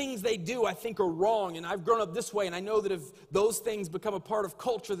 the things they do I think are wrong, and I've grown up this way, and I know that if those things become a part of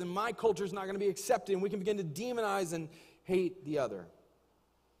culture, then my culture is not going to be accepted, and we can begin to demonize and hate the other.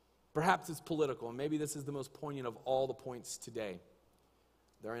 Perhaps it's political, and maybe this is the most poignant of all the points today.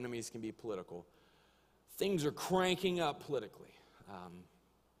 Their enemies can be political. Things are cranking up politically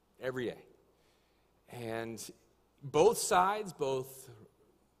every day. And both sides, both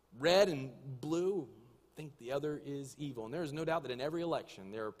red and blue, think the other is evil. And there is no doubt that in every election,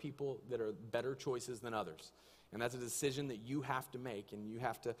 there are people that are better choices than others. And that's a decision that you have to make, and you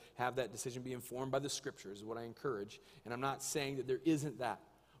have to have that decision be informed by the Scriptures, is what I encourage. And I'm not saying that there isn't that.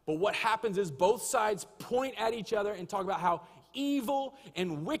 But what happens is both sides point at each other and talk about how evil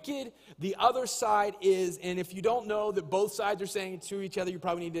and wicked the other side is. And if you don't know that both sides are saying it to each other, you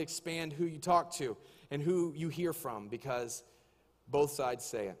probably need to expand who you talk to and who you hear from, because both sides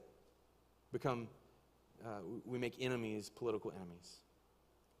say it. We make enemies, political enemies.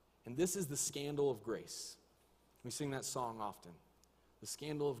 And this is the scandal of grace. We sing that song often. The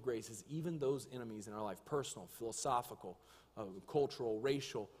scandal of grace is even those enemies in our life, personal, philosophical, cultural,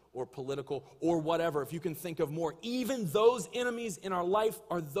 racial, or political, or whatever, if you can think of more, even those enemies in our life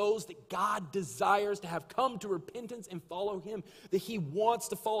are those that God desires to have come to repentance and follow Him, that He wants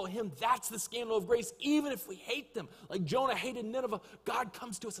to follow Him. That's the scandal of grace, even if we hate them. Like Jonah hated Nineveh, God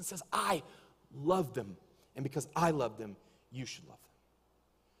comes to us and says, I love them, and because I love them, you should love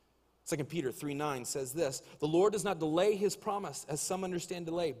them. 2 Peter 3:9 says this, the Lord does not delay His promise, as some understand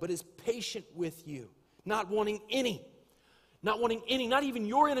delay, but is patient with you, not wanting any, not even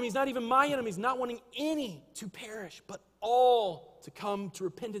your enemies, not even my enemies, not wanting any to perish, but all to come to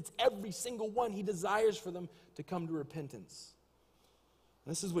repentance. Every single one, He desires for them to come to repentance.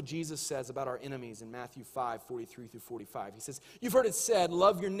 And this is what Jesus says about our enemies in Matthew 5:43-45. He says, you've heard it said,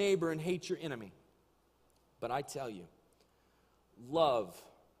 love your neighbor and hate your enemy. But I tell you, love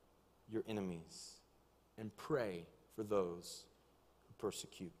your enemies and pray for those who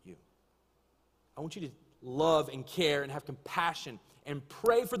persecute you. I want you to love and care and have compassion and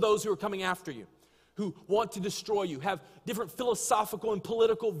pray for those who are coming after you, who want to destroy you, have different philosophical and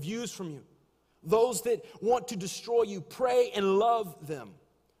political views from you. Those that want to destroy you, pray and love them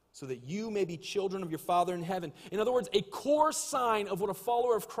so that you may be children of your Father in heaven. In other words, a core sign of what a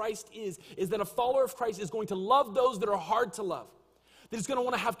follower of Christ is that a follower of Christ is going to love those that are hard to love, that is going to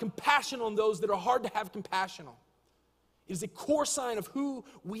want to have compassion on those that are hard to have compassion on. It is a core sign of who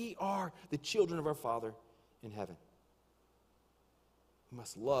we are, the children of our Father in heaven. We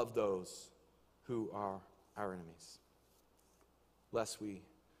must love those who are our enemies, lest we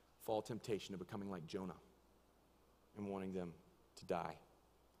fall temptation to becoming like Jonah and wanting them to die.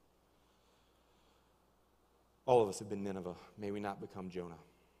 All of us have been Nineveh. May we not become Jonah.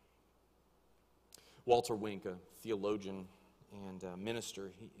 Walter Wink, a theologian and a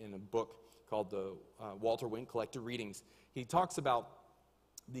minister, in a book called the Walter Wink Collected Readings, he talks about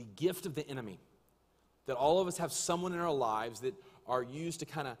the gift of the enemy. That all of us have someone in our lives that are used to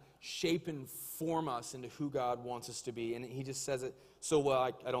kind of shape and form us into who God wants us to be. And he just says it so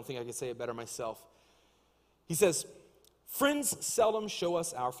well, I don't think I could say it better myself. He says, friends seldom show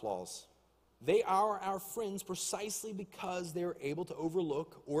us our flaws. They are our friends precisely because they are able to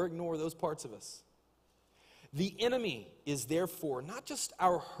overlook or ignore those parts of us. The enemy is therefore not just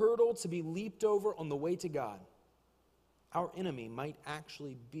our hurdle to be leaped over on the way to God. Our enemy might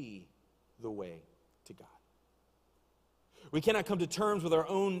actually be the way to God. We cannot come to terms with our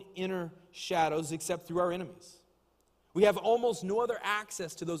own inner shadows except through our enemies. We have almost no other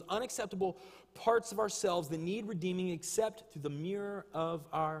access to those unacceptable parts of ourselves that need redeeming except through the mirror of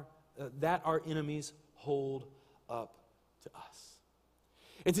that our enemies hold up to us.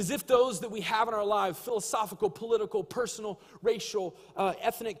 It's as if those that we have in our lives, philosophical, political, personal, racial,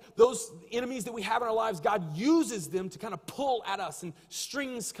 ethnic, those enemies that we have in our lives, God uses them to kind of pull at us, and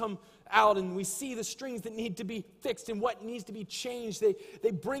strings come out, and we see the strings that need to be fixed and what needs to be changed.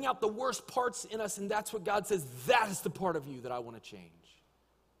 They bring out the worst parts in us, and that's what God says, that is the part of you that I want to change.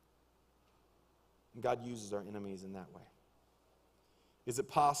 And God uses our enemies in that way. Is it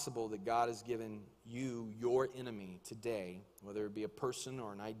possible that God has given you, your enemy, today, whether it be a person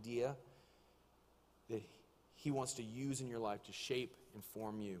or an idea, that He wants to use in your life to shape and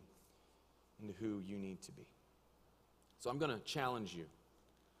form you into who you need to be? So I'm going to challenge you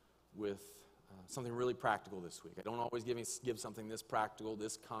with something really practical this week. I don't always give something this practical,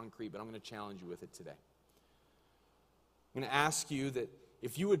 this concrete, but I'm going to challenge you with it today. I'm going to ask you that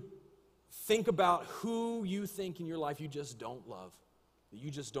if you would think about who you think in your life you just don't love, that you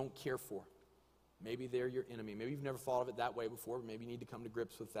just don't care for. Maybe they're your enemy. Maybe you've never thought of it that way before, but maybe you need to come to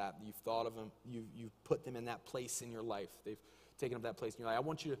grips with that. You've thought of them, you've put them in that place in your life. They've taken up that place in your life. I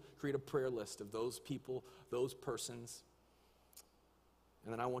want you to create a prayer list of those people, those persons,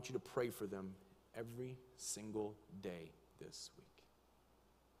 and then I want you to pray for them every single day this week.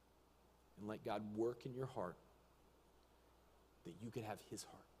 And let God work in your heart that you could have His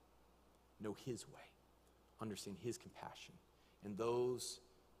heart, know His way, understand His compassion. And those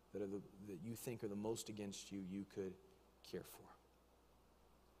that you think are the most against you, you could care for.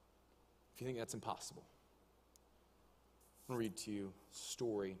 If you think that's impossible, I'm going to read to you a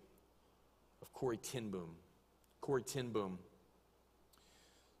story of Corrie ten Boom. Corrie ten Boom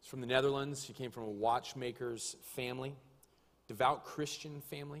is from the Netherlands. She came from a watchmaker's family, devout Christian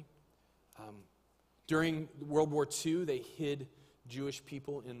family. During World War II, they hid Jewish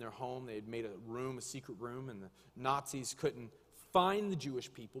people in their home. They had made a secret room, and the Nazis couldn't find the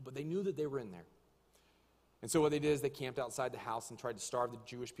Jewish people, but they knew that they were in there. And so what they did is they camped outside the house and tried to starve the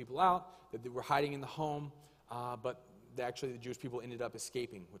Jewish people out, that they were hiding in the home, but the Jewish people ended up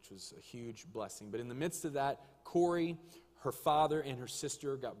escaping, which was a huge blessing. But in the midst of that, Corrie, her father, and her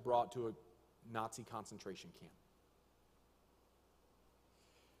sister got brought to a Nazi concentration camp.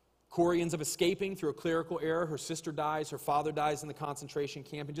 Corrie ends up escaping through a clerical error. Her sister dies. Her father dies in the concentration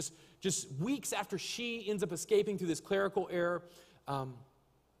camp. And just weeks after she ends up escaping through this clerical error,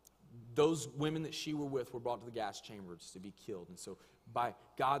 those women that she were with were brought to the gas chambers to be killed. And so by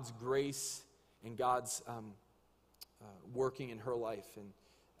God's grace and God's working in her life and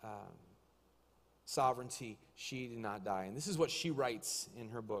sovereignty, she did not die. And this is what she writes in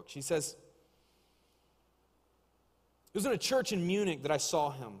her book. She says, "It was in a church in Munich that I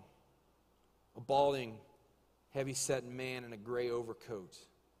saw him. A balding, heavy-set man in a gray overcoat,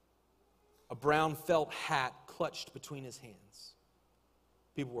 a brown felt hat clutched between his hands.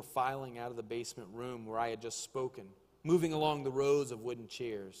 People were filing out of the basement room where I had just spoken, moving along the rows of wooden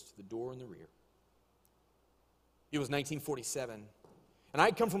chairs to the door in the rear. It was 1947, and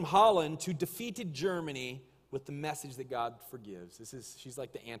I'd come from Holland to defeated Germany with the message that God forgives." She's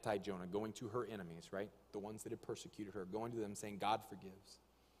like the anti-Jonah, going to her enemies, right? The ones that had persecuted her, going to them saying, God forgives.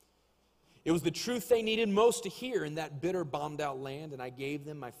 It was the truth they needed most to hear in that bitter, bombed-out land, and I gave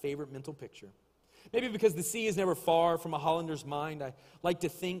them my favorite mental picture. Maybe because the sea is never far from a Hollander's mind, I like to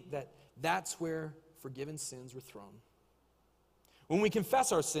think that that's where forgiven sins were thrown. When we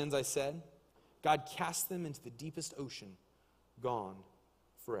confess our sins, I said, God casts them into the deepest ocean, gone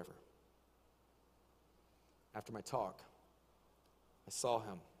forever. After my talk, I saw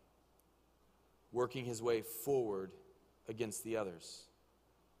him working his way forward against the others.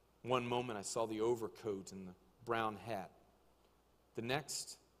 One moment I saw the overcoat and the brown hat. The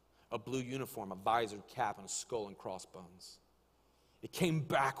next, a blue uniform, a visored cap, and a skull and crossbones. It came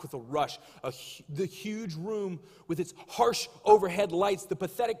back with a rush. The huge room with its harsh overhead lights, the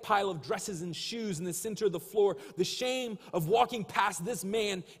pathetic pile of dresses and shoes in the center of the floor, the shame of walking past this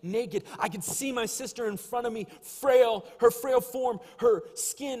man naked. I could see my sister in front of me, frail, her frail form, her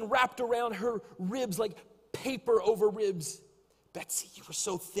skin wrapped around her ribs like paper over ribs. Betsy, you were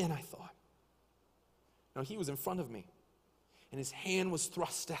so thin, I thought. Now, he was in front of me, and his hand was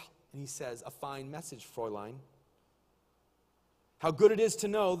thrust out, and he says, "A fine message, Fräulein. How good it is to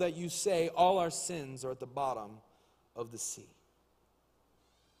know that you say all our sins are at the bottom of the sea."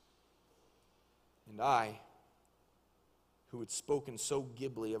 And I, who had spoken so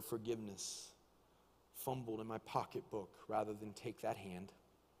glibly of forgiveness, fumbled in my pocketbook rather than take that hand.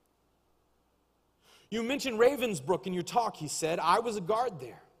 "You mentioned Ravensbrück in your talk," he said. "I was a guard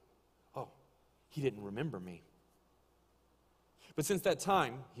there." Oh, he didn't remember me. But since that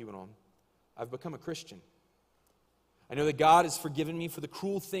time, he went on, I've become a Christian. I know that God has forgiven me for the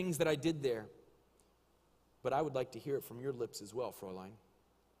cruel things that I did there. But I would like to hear it from your lips as well, Fräulein.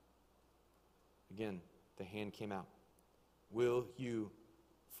 Again, the hand came out. Will you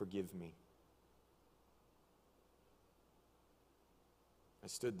forgive me? I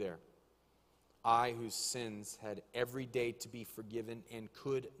stood there. I, whose sins had every day to be forgiven and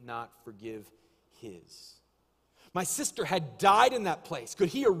could not forgive his. My sister had died in that place. Could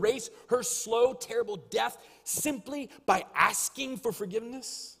he erase her slow, terrible death simply by asking for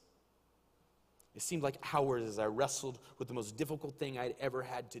forgiveness? It seemed like hours as I wrestled with the most difficult thing I'd ever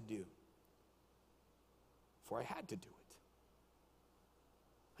had to do. For I had to do it.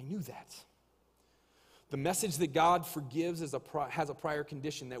 I knew that. The message that God forgives has a prior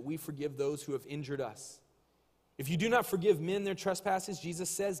condition, that we forgive those who have injured us. If you do not forgive men their trespasses, Jesus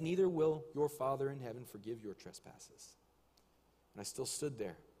says, neither will your Father in heaven forgive your trespasses. And I still stood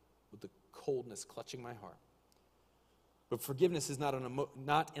there with the coldness clutching my heart. But forgiveness is not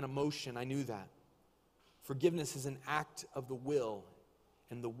an emotion. I knew that. Forgiveness is an act of the will,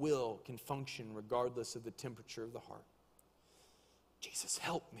 and the will can function regardless of the temperature of the heart. Jesus,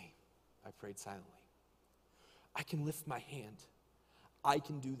 help me, I prayed silently. I can lift my hand. I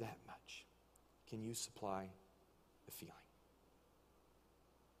can do that much. Can you supply the feeling?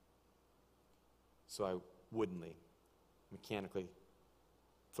 So I woodenly, mechanically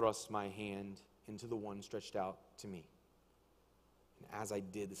thrust my hand into the one stretched out to me. And as I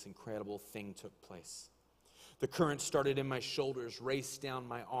did, this incredible thing took place. The current started in my shoulders, raced down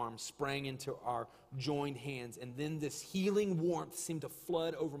my arms, sprang into our joined hands, and then this healing warmth seemed to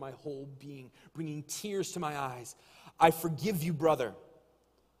flood over my whole being, bringing tears to my eyes. I forgive you, brother,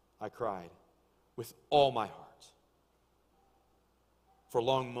 I cried, with all my heart. For a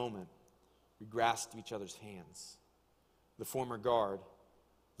long moment, we grasped each other's hands. The former guard,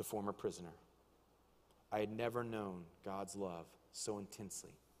 the former prisoner. I had never known God's love so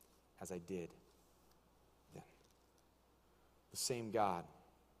intensely as I did then. The same God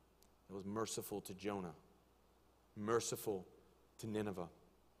that was merciful to Jonah, merciful to Nineveh,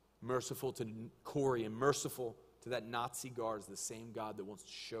 merciful to Corey, and merciful to that Nazi guard is the same God that wants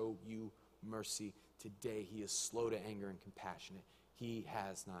to show you mercy today. He is slow to anger and compassionate. He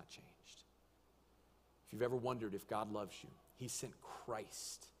has not changed. If you've ever wondered if God loves you, He sent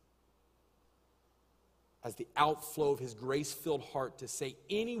Christ as the outflow of His grace-filled heart to say,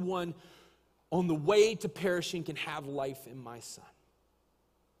 anyone on the way to perishing can have life in my Son.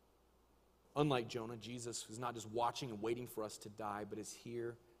 Unlike Jonah, Jesus was not just watching and waiting for us to die, but is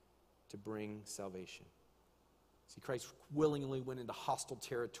here to bring salvation. See, Christ willingly went into hostile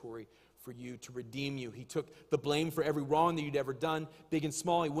territory for you, to redeem you. He took the blame for every wrong that you'd ever done, big and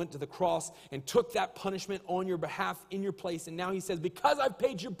small. He went to the cross and took that punishment on your behalf in your place. And now He says, because I've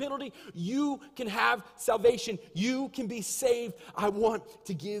paid your penalty, you can have salvation. You can be saved. I want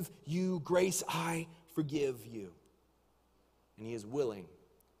to give you grace. I forgive you. And He is willing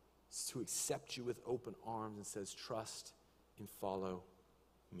to accept you with open arms and says, trust and follow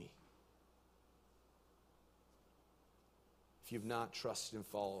me. If you've not trusted and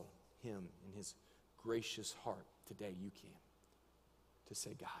followed Him in His gracious heart today, you can. To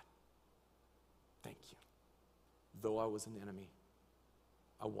say, God, thank you. Though I was an enemy,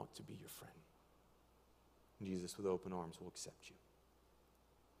 I want to be your friend. And Jesus, with open arms, will accept you.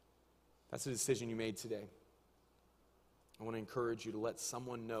 That's the decision you made today. I want to encourage you to let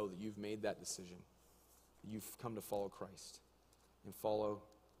someone know that you've made that decision, that you've come to follow Christ and follow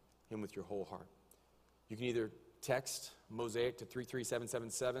Him with your whole heart. You can either text Mosaic to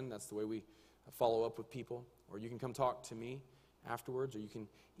 33777. That's the way we follow up with people. Or you can come talk to me afterwards, or you can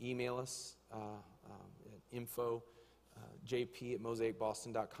email us at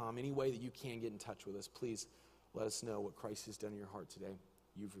info.jp@mosaicboston.com. Any way that you can get in touch with us, please let us know what Christ has done in your heart today.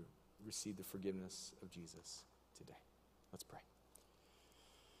 You've received the forgiveness of Jesus today. Let's pray.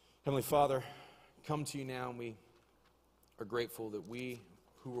 Heavenly Father, come to you now, and we are grateful that we,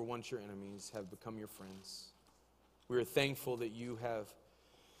 who were once your enemies, have become your friends. We are thankful that you have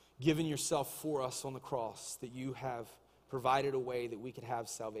given yourself for us on the cross, that you have provided a way that we could have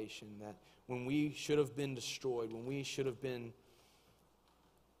salvation, that when we should have been destroyed, when we should have been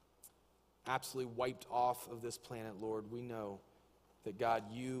absolutely wiped off of this planet, Lord, we know that,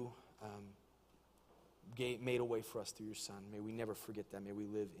 God, you made a way for us through your Son. May we never forget that. May we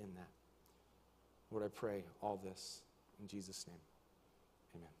live in that. Lord, I pray all this in Jesus' name.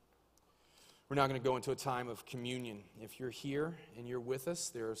 Amen. We're now going to go into a time of communion. If you're here and you're with us,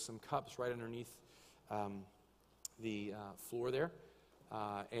 there are some cups right underneath the floor there.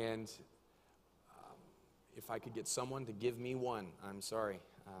 And if I could get someone to give me one. I'm sorry.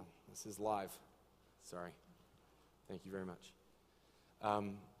 This is live. Sorry. Thank you very much.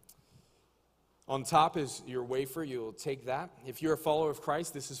 On top is your wafer. You'll take that. If you're a follower of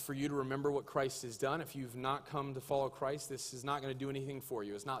Christ, this is for you to remember what Christ has done. If you've not come to follow Christ, this is not going to do anything for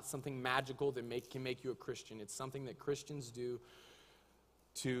you. It's not something magical that can make you a Christian. It's something that Christians do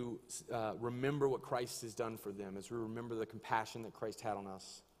to remember what Christ has done for them, as we remember the compassion that Christ had on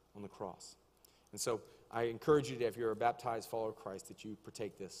us on the cross. And so I encourage you, if you're a baptized follower of Christ, that you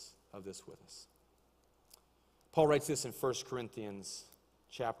partake of this with us. Paul writes this in 1 Corinthians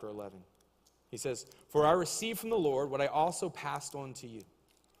chapter 11. He says, "For I received from the Lord what I also passed on to you.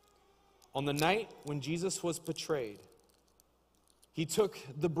 On the night when Jesus was betrayed, he took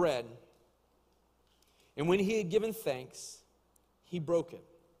the bread, and when he had given thanks, he broke it.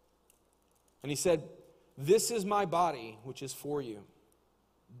 And he said, 'This is my body, which is for you.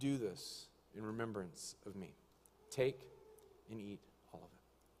 Do this in remembrance of me.' Take and eat all of it."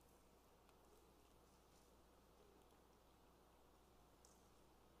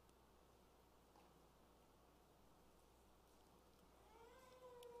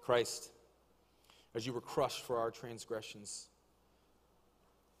 Christ, as you were crushed for our transgressions,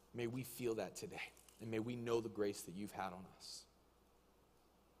 may we feel that today, and may we know the grace that you've had on us.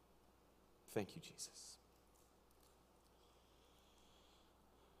 Thank you, Jesus.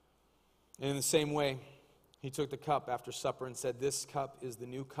 And in the same way, he took the cup after supper and said, "This cup is the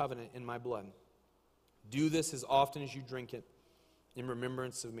new covenant in my blood. Do this as often as you drink it in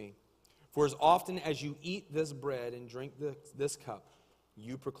remembrance of me. For as often as you eat this bread and drink this cup,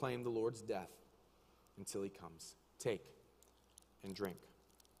 you proclaim the Lord's death until he comes." Take and drink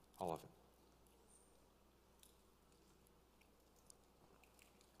all of it.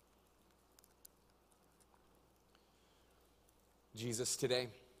 Jesus, today,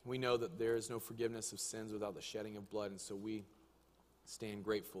 we know that there is no forgiveness of sins without the shedding of blood, and so we stand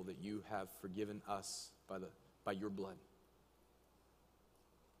grateful that you have forgiven us by your blood.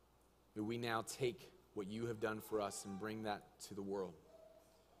 May we now take what you have done for us and bring that to the world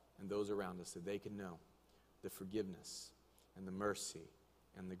and those around us, that they can know the forgiveness and the mercy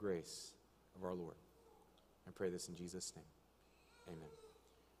and the grace of our Lord. I pray this in Jesus' name. Amen.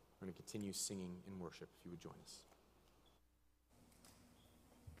 We're going to continue singing in worship, if you would join us.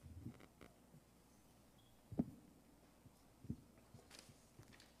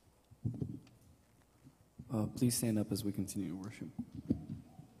 Please stand up as we continue to worship.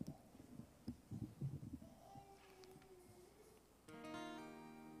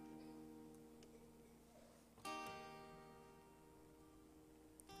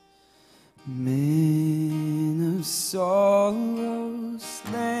 Man of sorrows,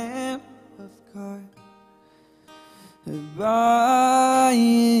 Lamb of God, by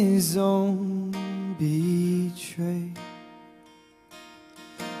his own betrayed,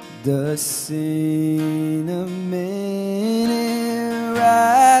 the sin of man and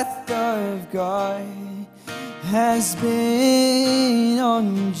wrath of God has been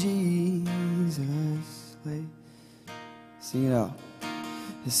on Jesus' laid. Sing it out.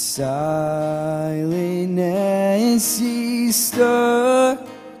 Silent as he stood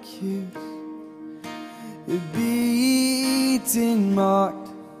accused, beaten, mocked,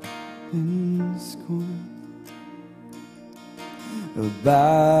 and scorned,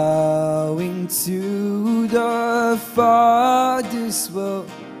 bowing to the Father's will,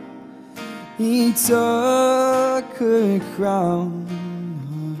 he took her crown.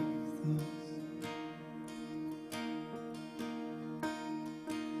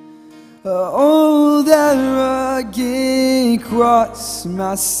 Oh, that rugged cross,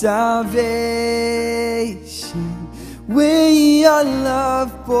 my salvation, where your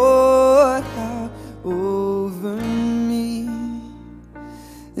love poured out over me.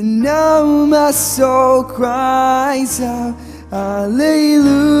 And now my soul cries out, hallelujah,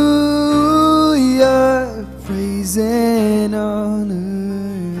 praise and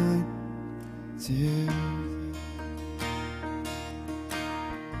honor to you.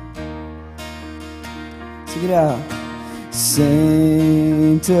 Check it out.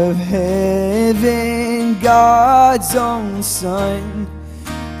 Saint of heaven, God's own Son,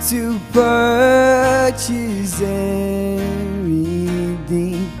 to purchase and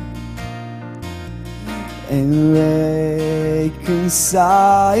redeem and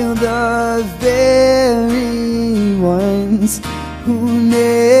reconcile the very ones who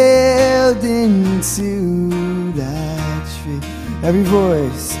nailed into that tree. Every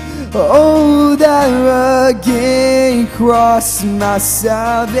voice. Oh, that rugged cross, my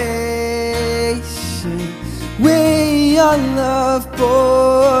salvation, where your love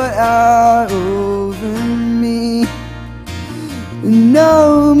poured out over me.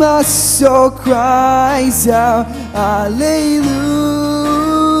 my soul cries out, hallelujah,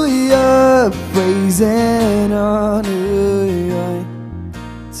 praise and honor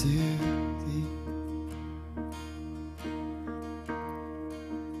to thee.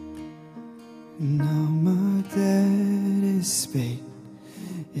 Now my debt is paid,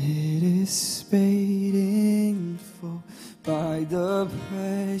 it is paid in full by the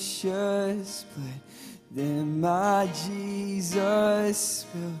precious blood that my Jesus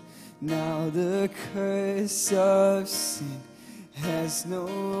spilled. Now the curse of sin has no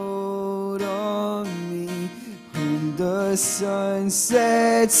hold on me. Whom the Son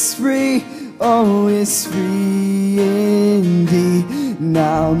sets free, oh, is free indeed.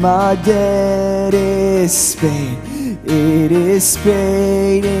 Now my debt is paid, it is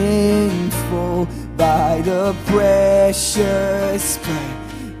paid in full by the precious blood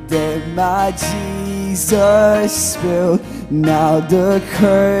that my Jesus spilled. Now the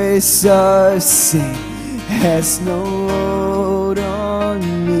curse of sin has no hold on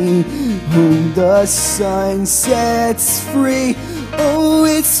me. Whom the Son sets free, oh,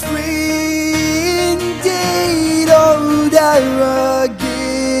 it's free indeed. Oh, that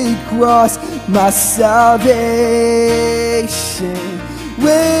rugged cross, my salvation,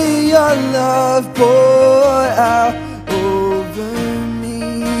 where your love poured out over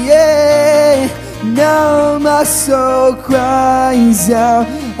me. Yeah. Now my soul cries out,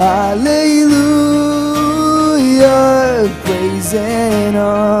 hallelujah, praise and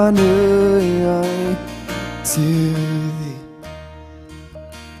honor to thee.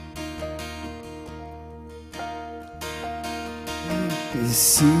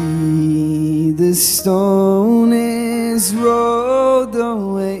 See, the stone is rolled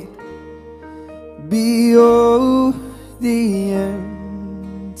away, behold the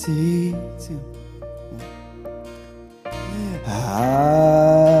empty tomb. Hallelujah,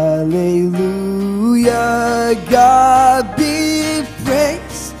 God be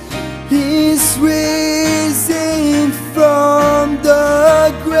praised, He's risen from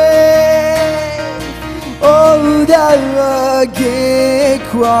the grave. Oh, that rugged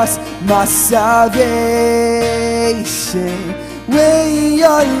cross, my salvation, where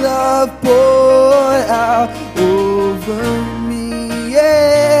your love poured out over me.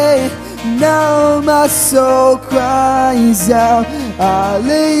 Yeah. Now my soul cries out,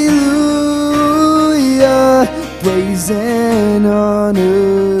 hallelujah, praise and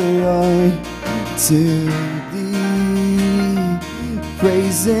honor to thee,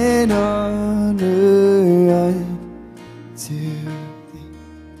 praise and honor to thee.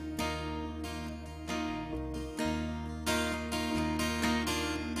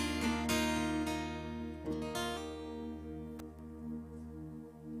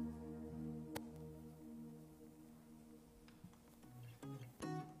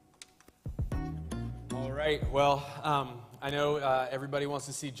 All right, well, I know everybody wants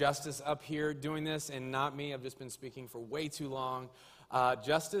to see Justice up here doing this and not me. I've just been speaking for way too long.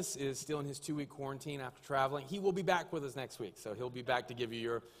 Justice is still in his 2-week quarantine after traveling. He will be back with us next week, so he'll be back to give you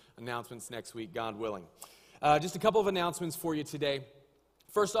your announcements next week, God willing. Just a couple of announcements for you today.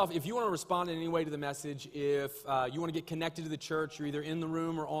 First off, if you want to respond in any way to the message, if you want to get connected to the church, you're either in the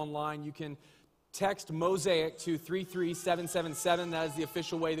room or online, you can text Mosaic to 33777. That is the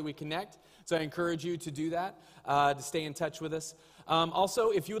official way that we connect. So I encourage you to do that, to stay in touch with us.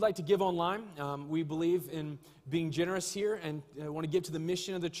 Also, if you would like to give online, we believe in being generous here and want to give to the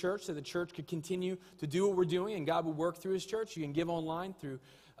mission of the church so the church could continue to do what we're doing and God will work through His church. You can give online through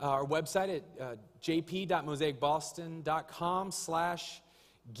our website at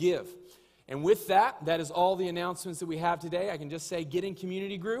jp.mosaicboston.com/give. And with that, that is all the announcements that we have today. I can just say get in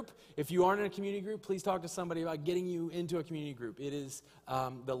community group. If you aren't in a community group, please talk to somebody about getting you into a community group. It is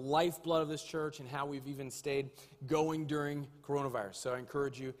the lifeblood of this church and how we've even stayed going during coronavirus. So I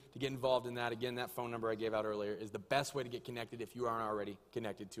encourage you to get involved in that. Again, that phone number I gave out earlier is the best way to get connected if you aren't already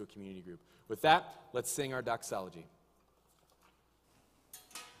connected to a community group. With that, let's sing our doxology.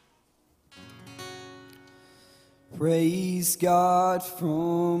 Praise God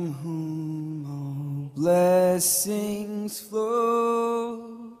from whom all blessings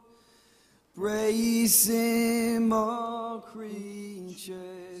flow. Praise Him, all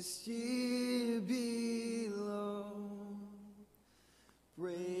creatures here below.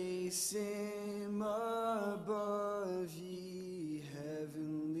 Praise Him above, ye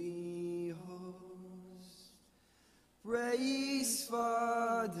heavenly hosts. Praise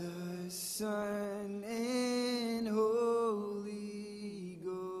Father, Son, and Holy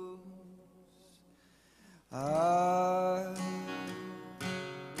Ghost. Amen.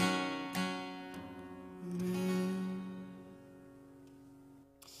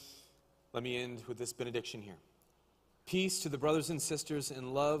 Let me end with this benediction here. Peace to the brothers and sisters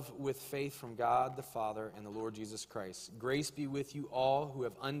in love with faith from God the Father and the Lord Jesus Christ. Grace be with you all who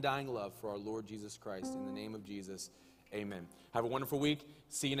have undying love for our Lord Jesus Christ. In the name of Jesus, amen. Have a wonderful week.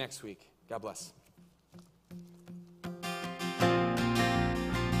 See you next week. God bless.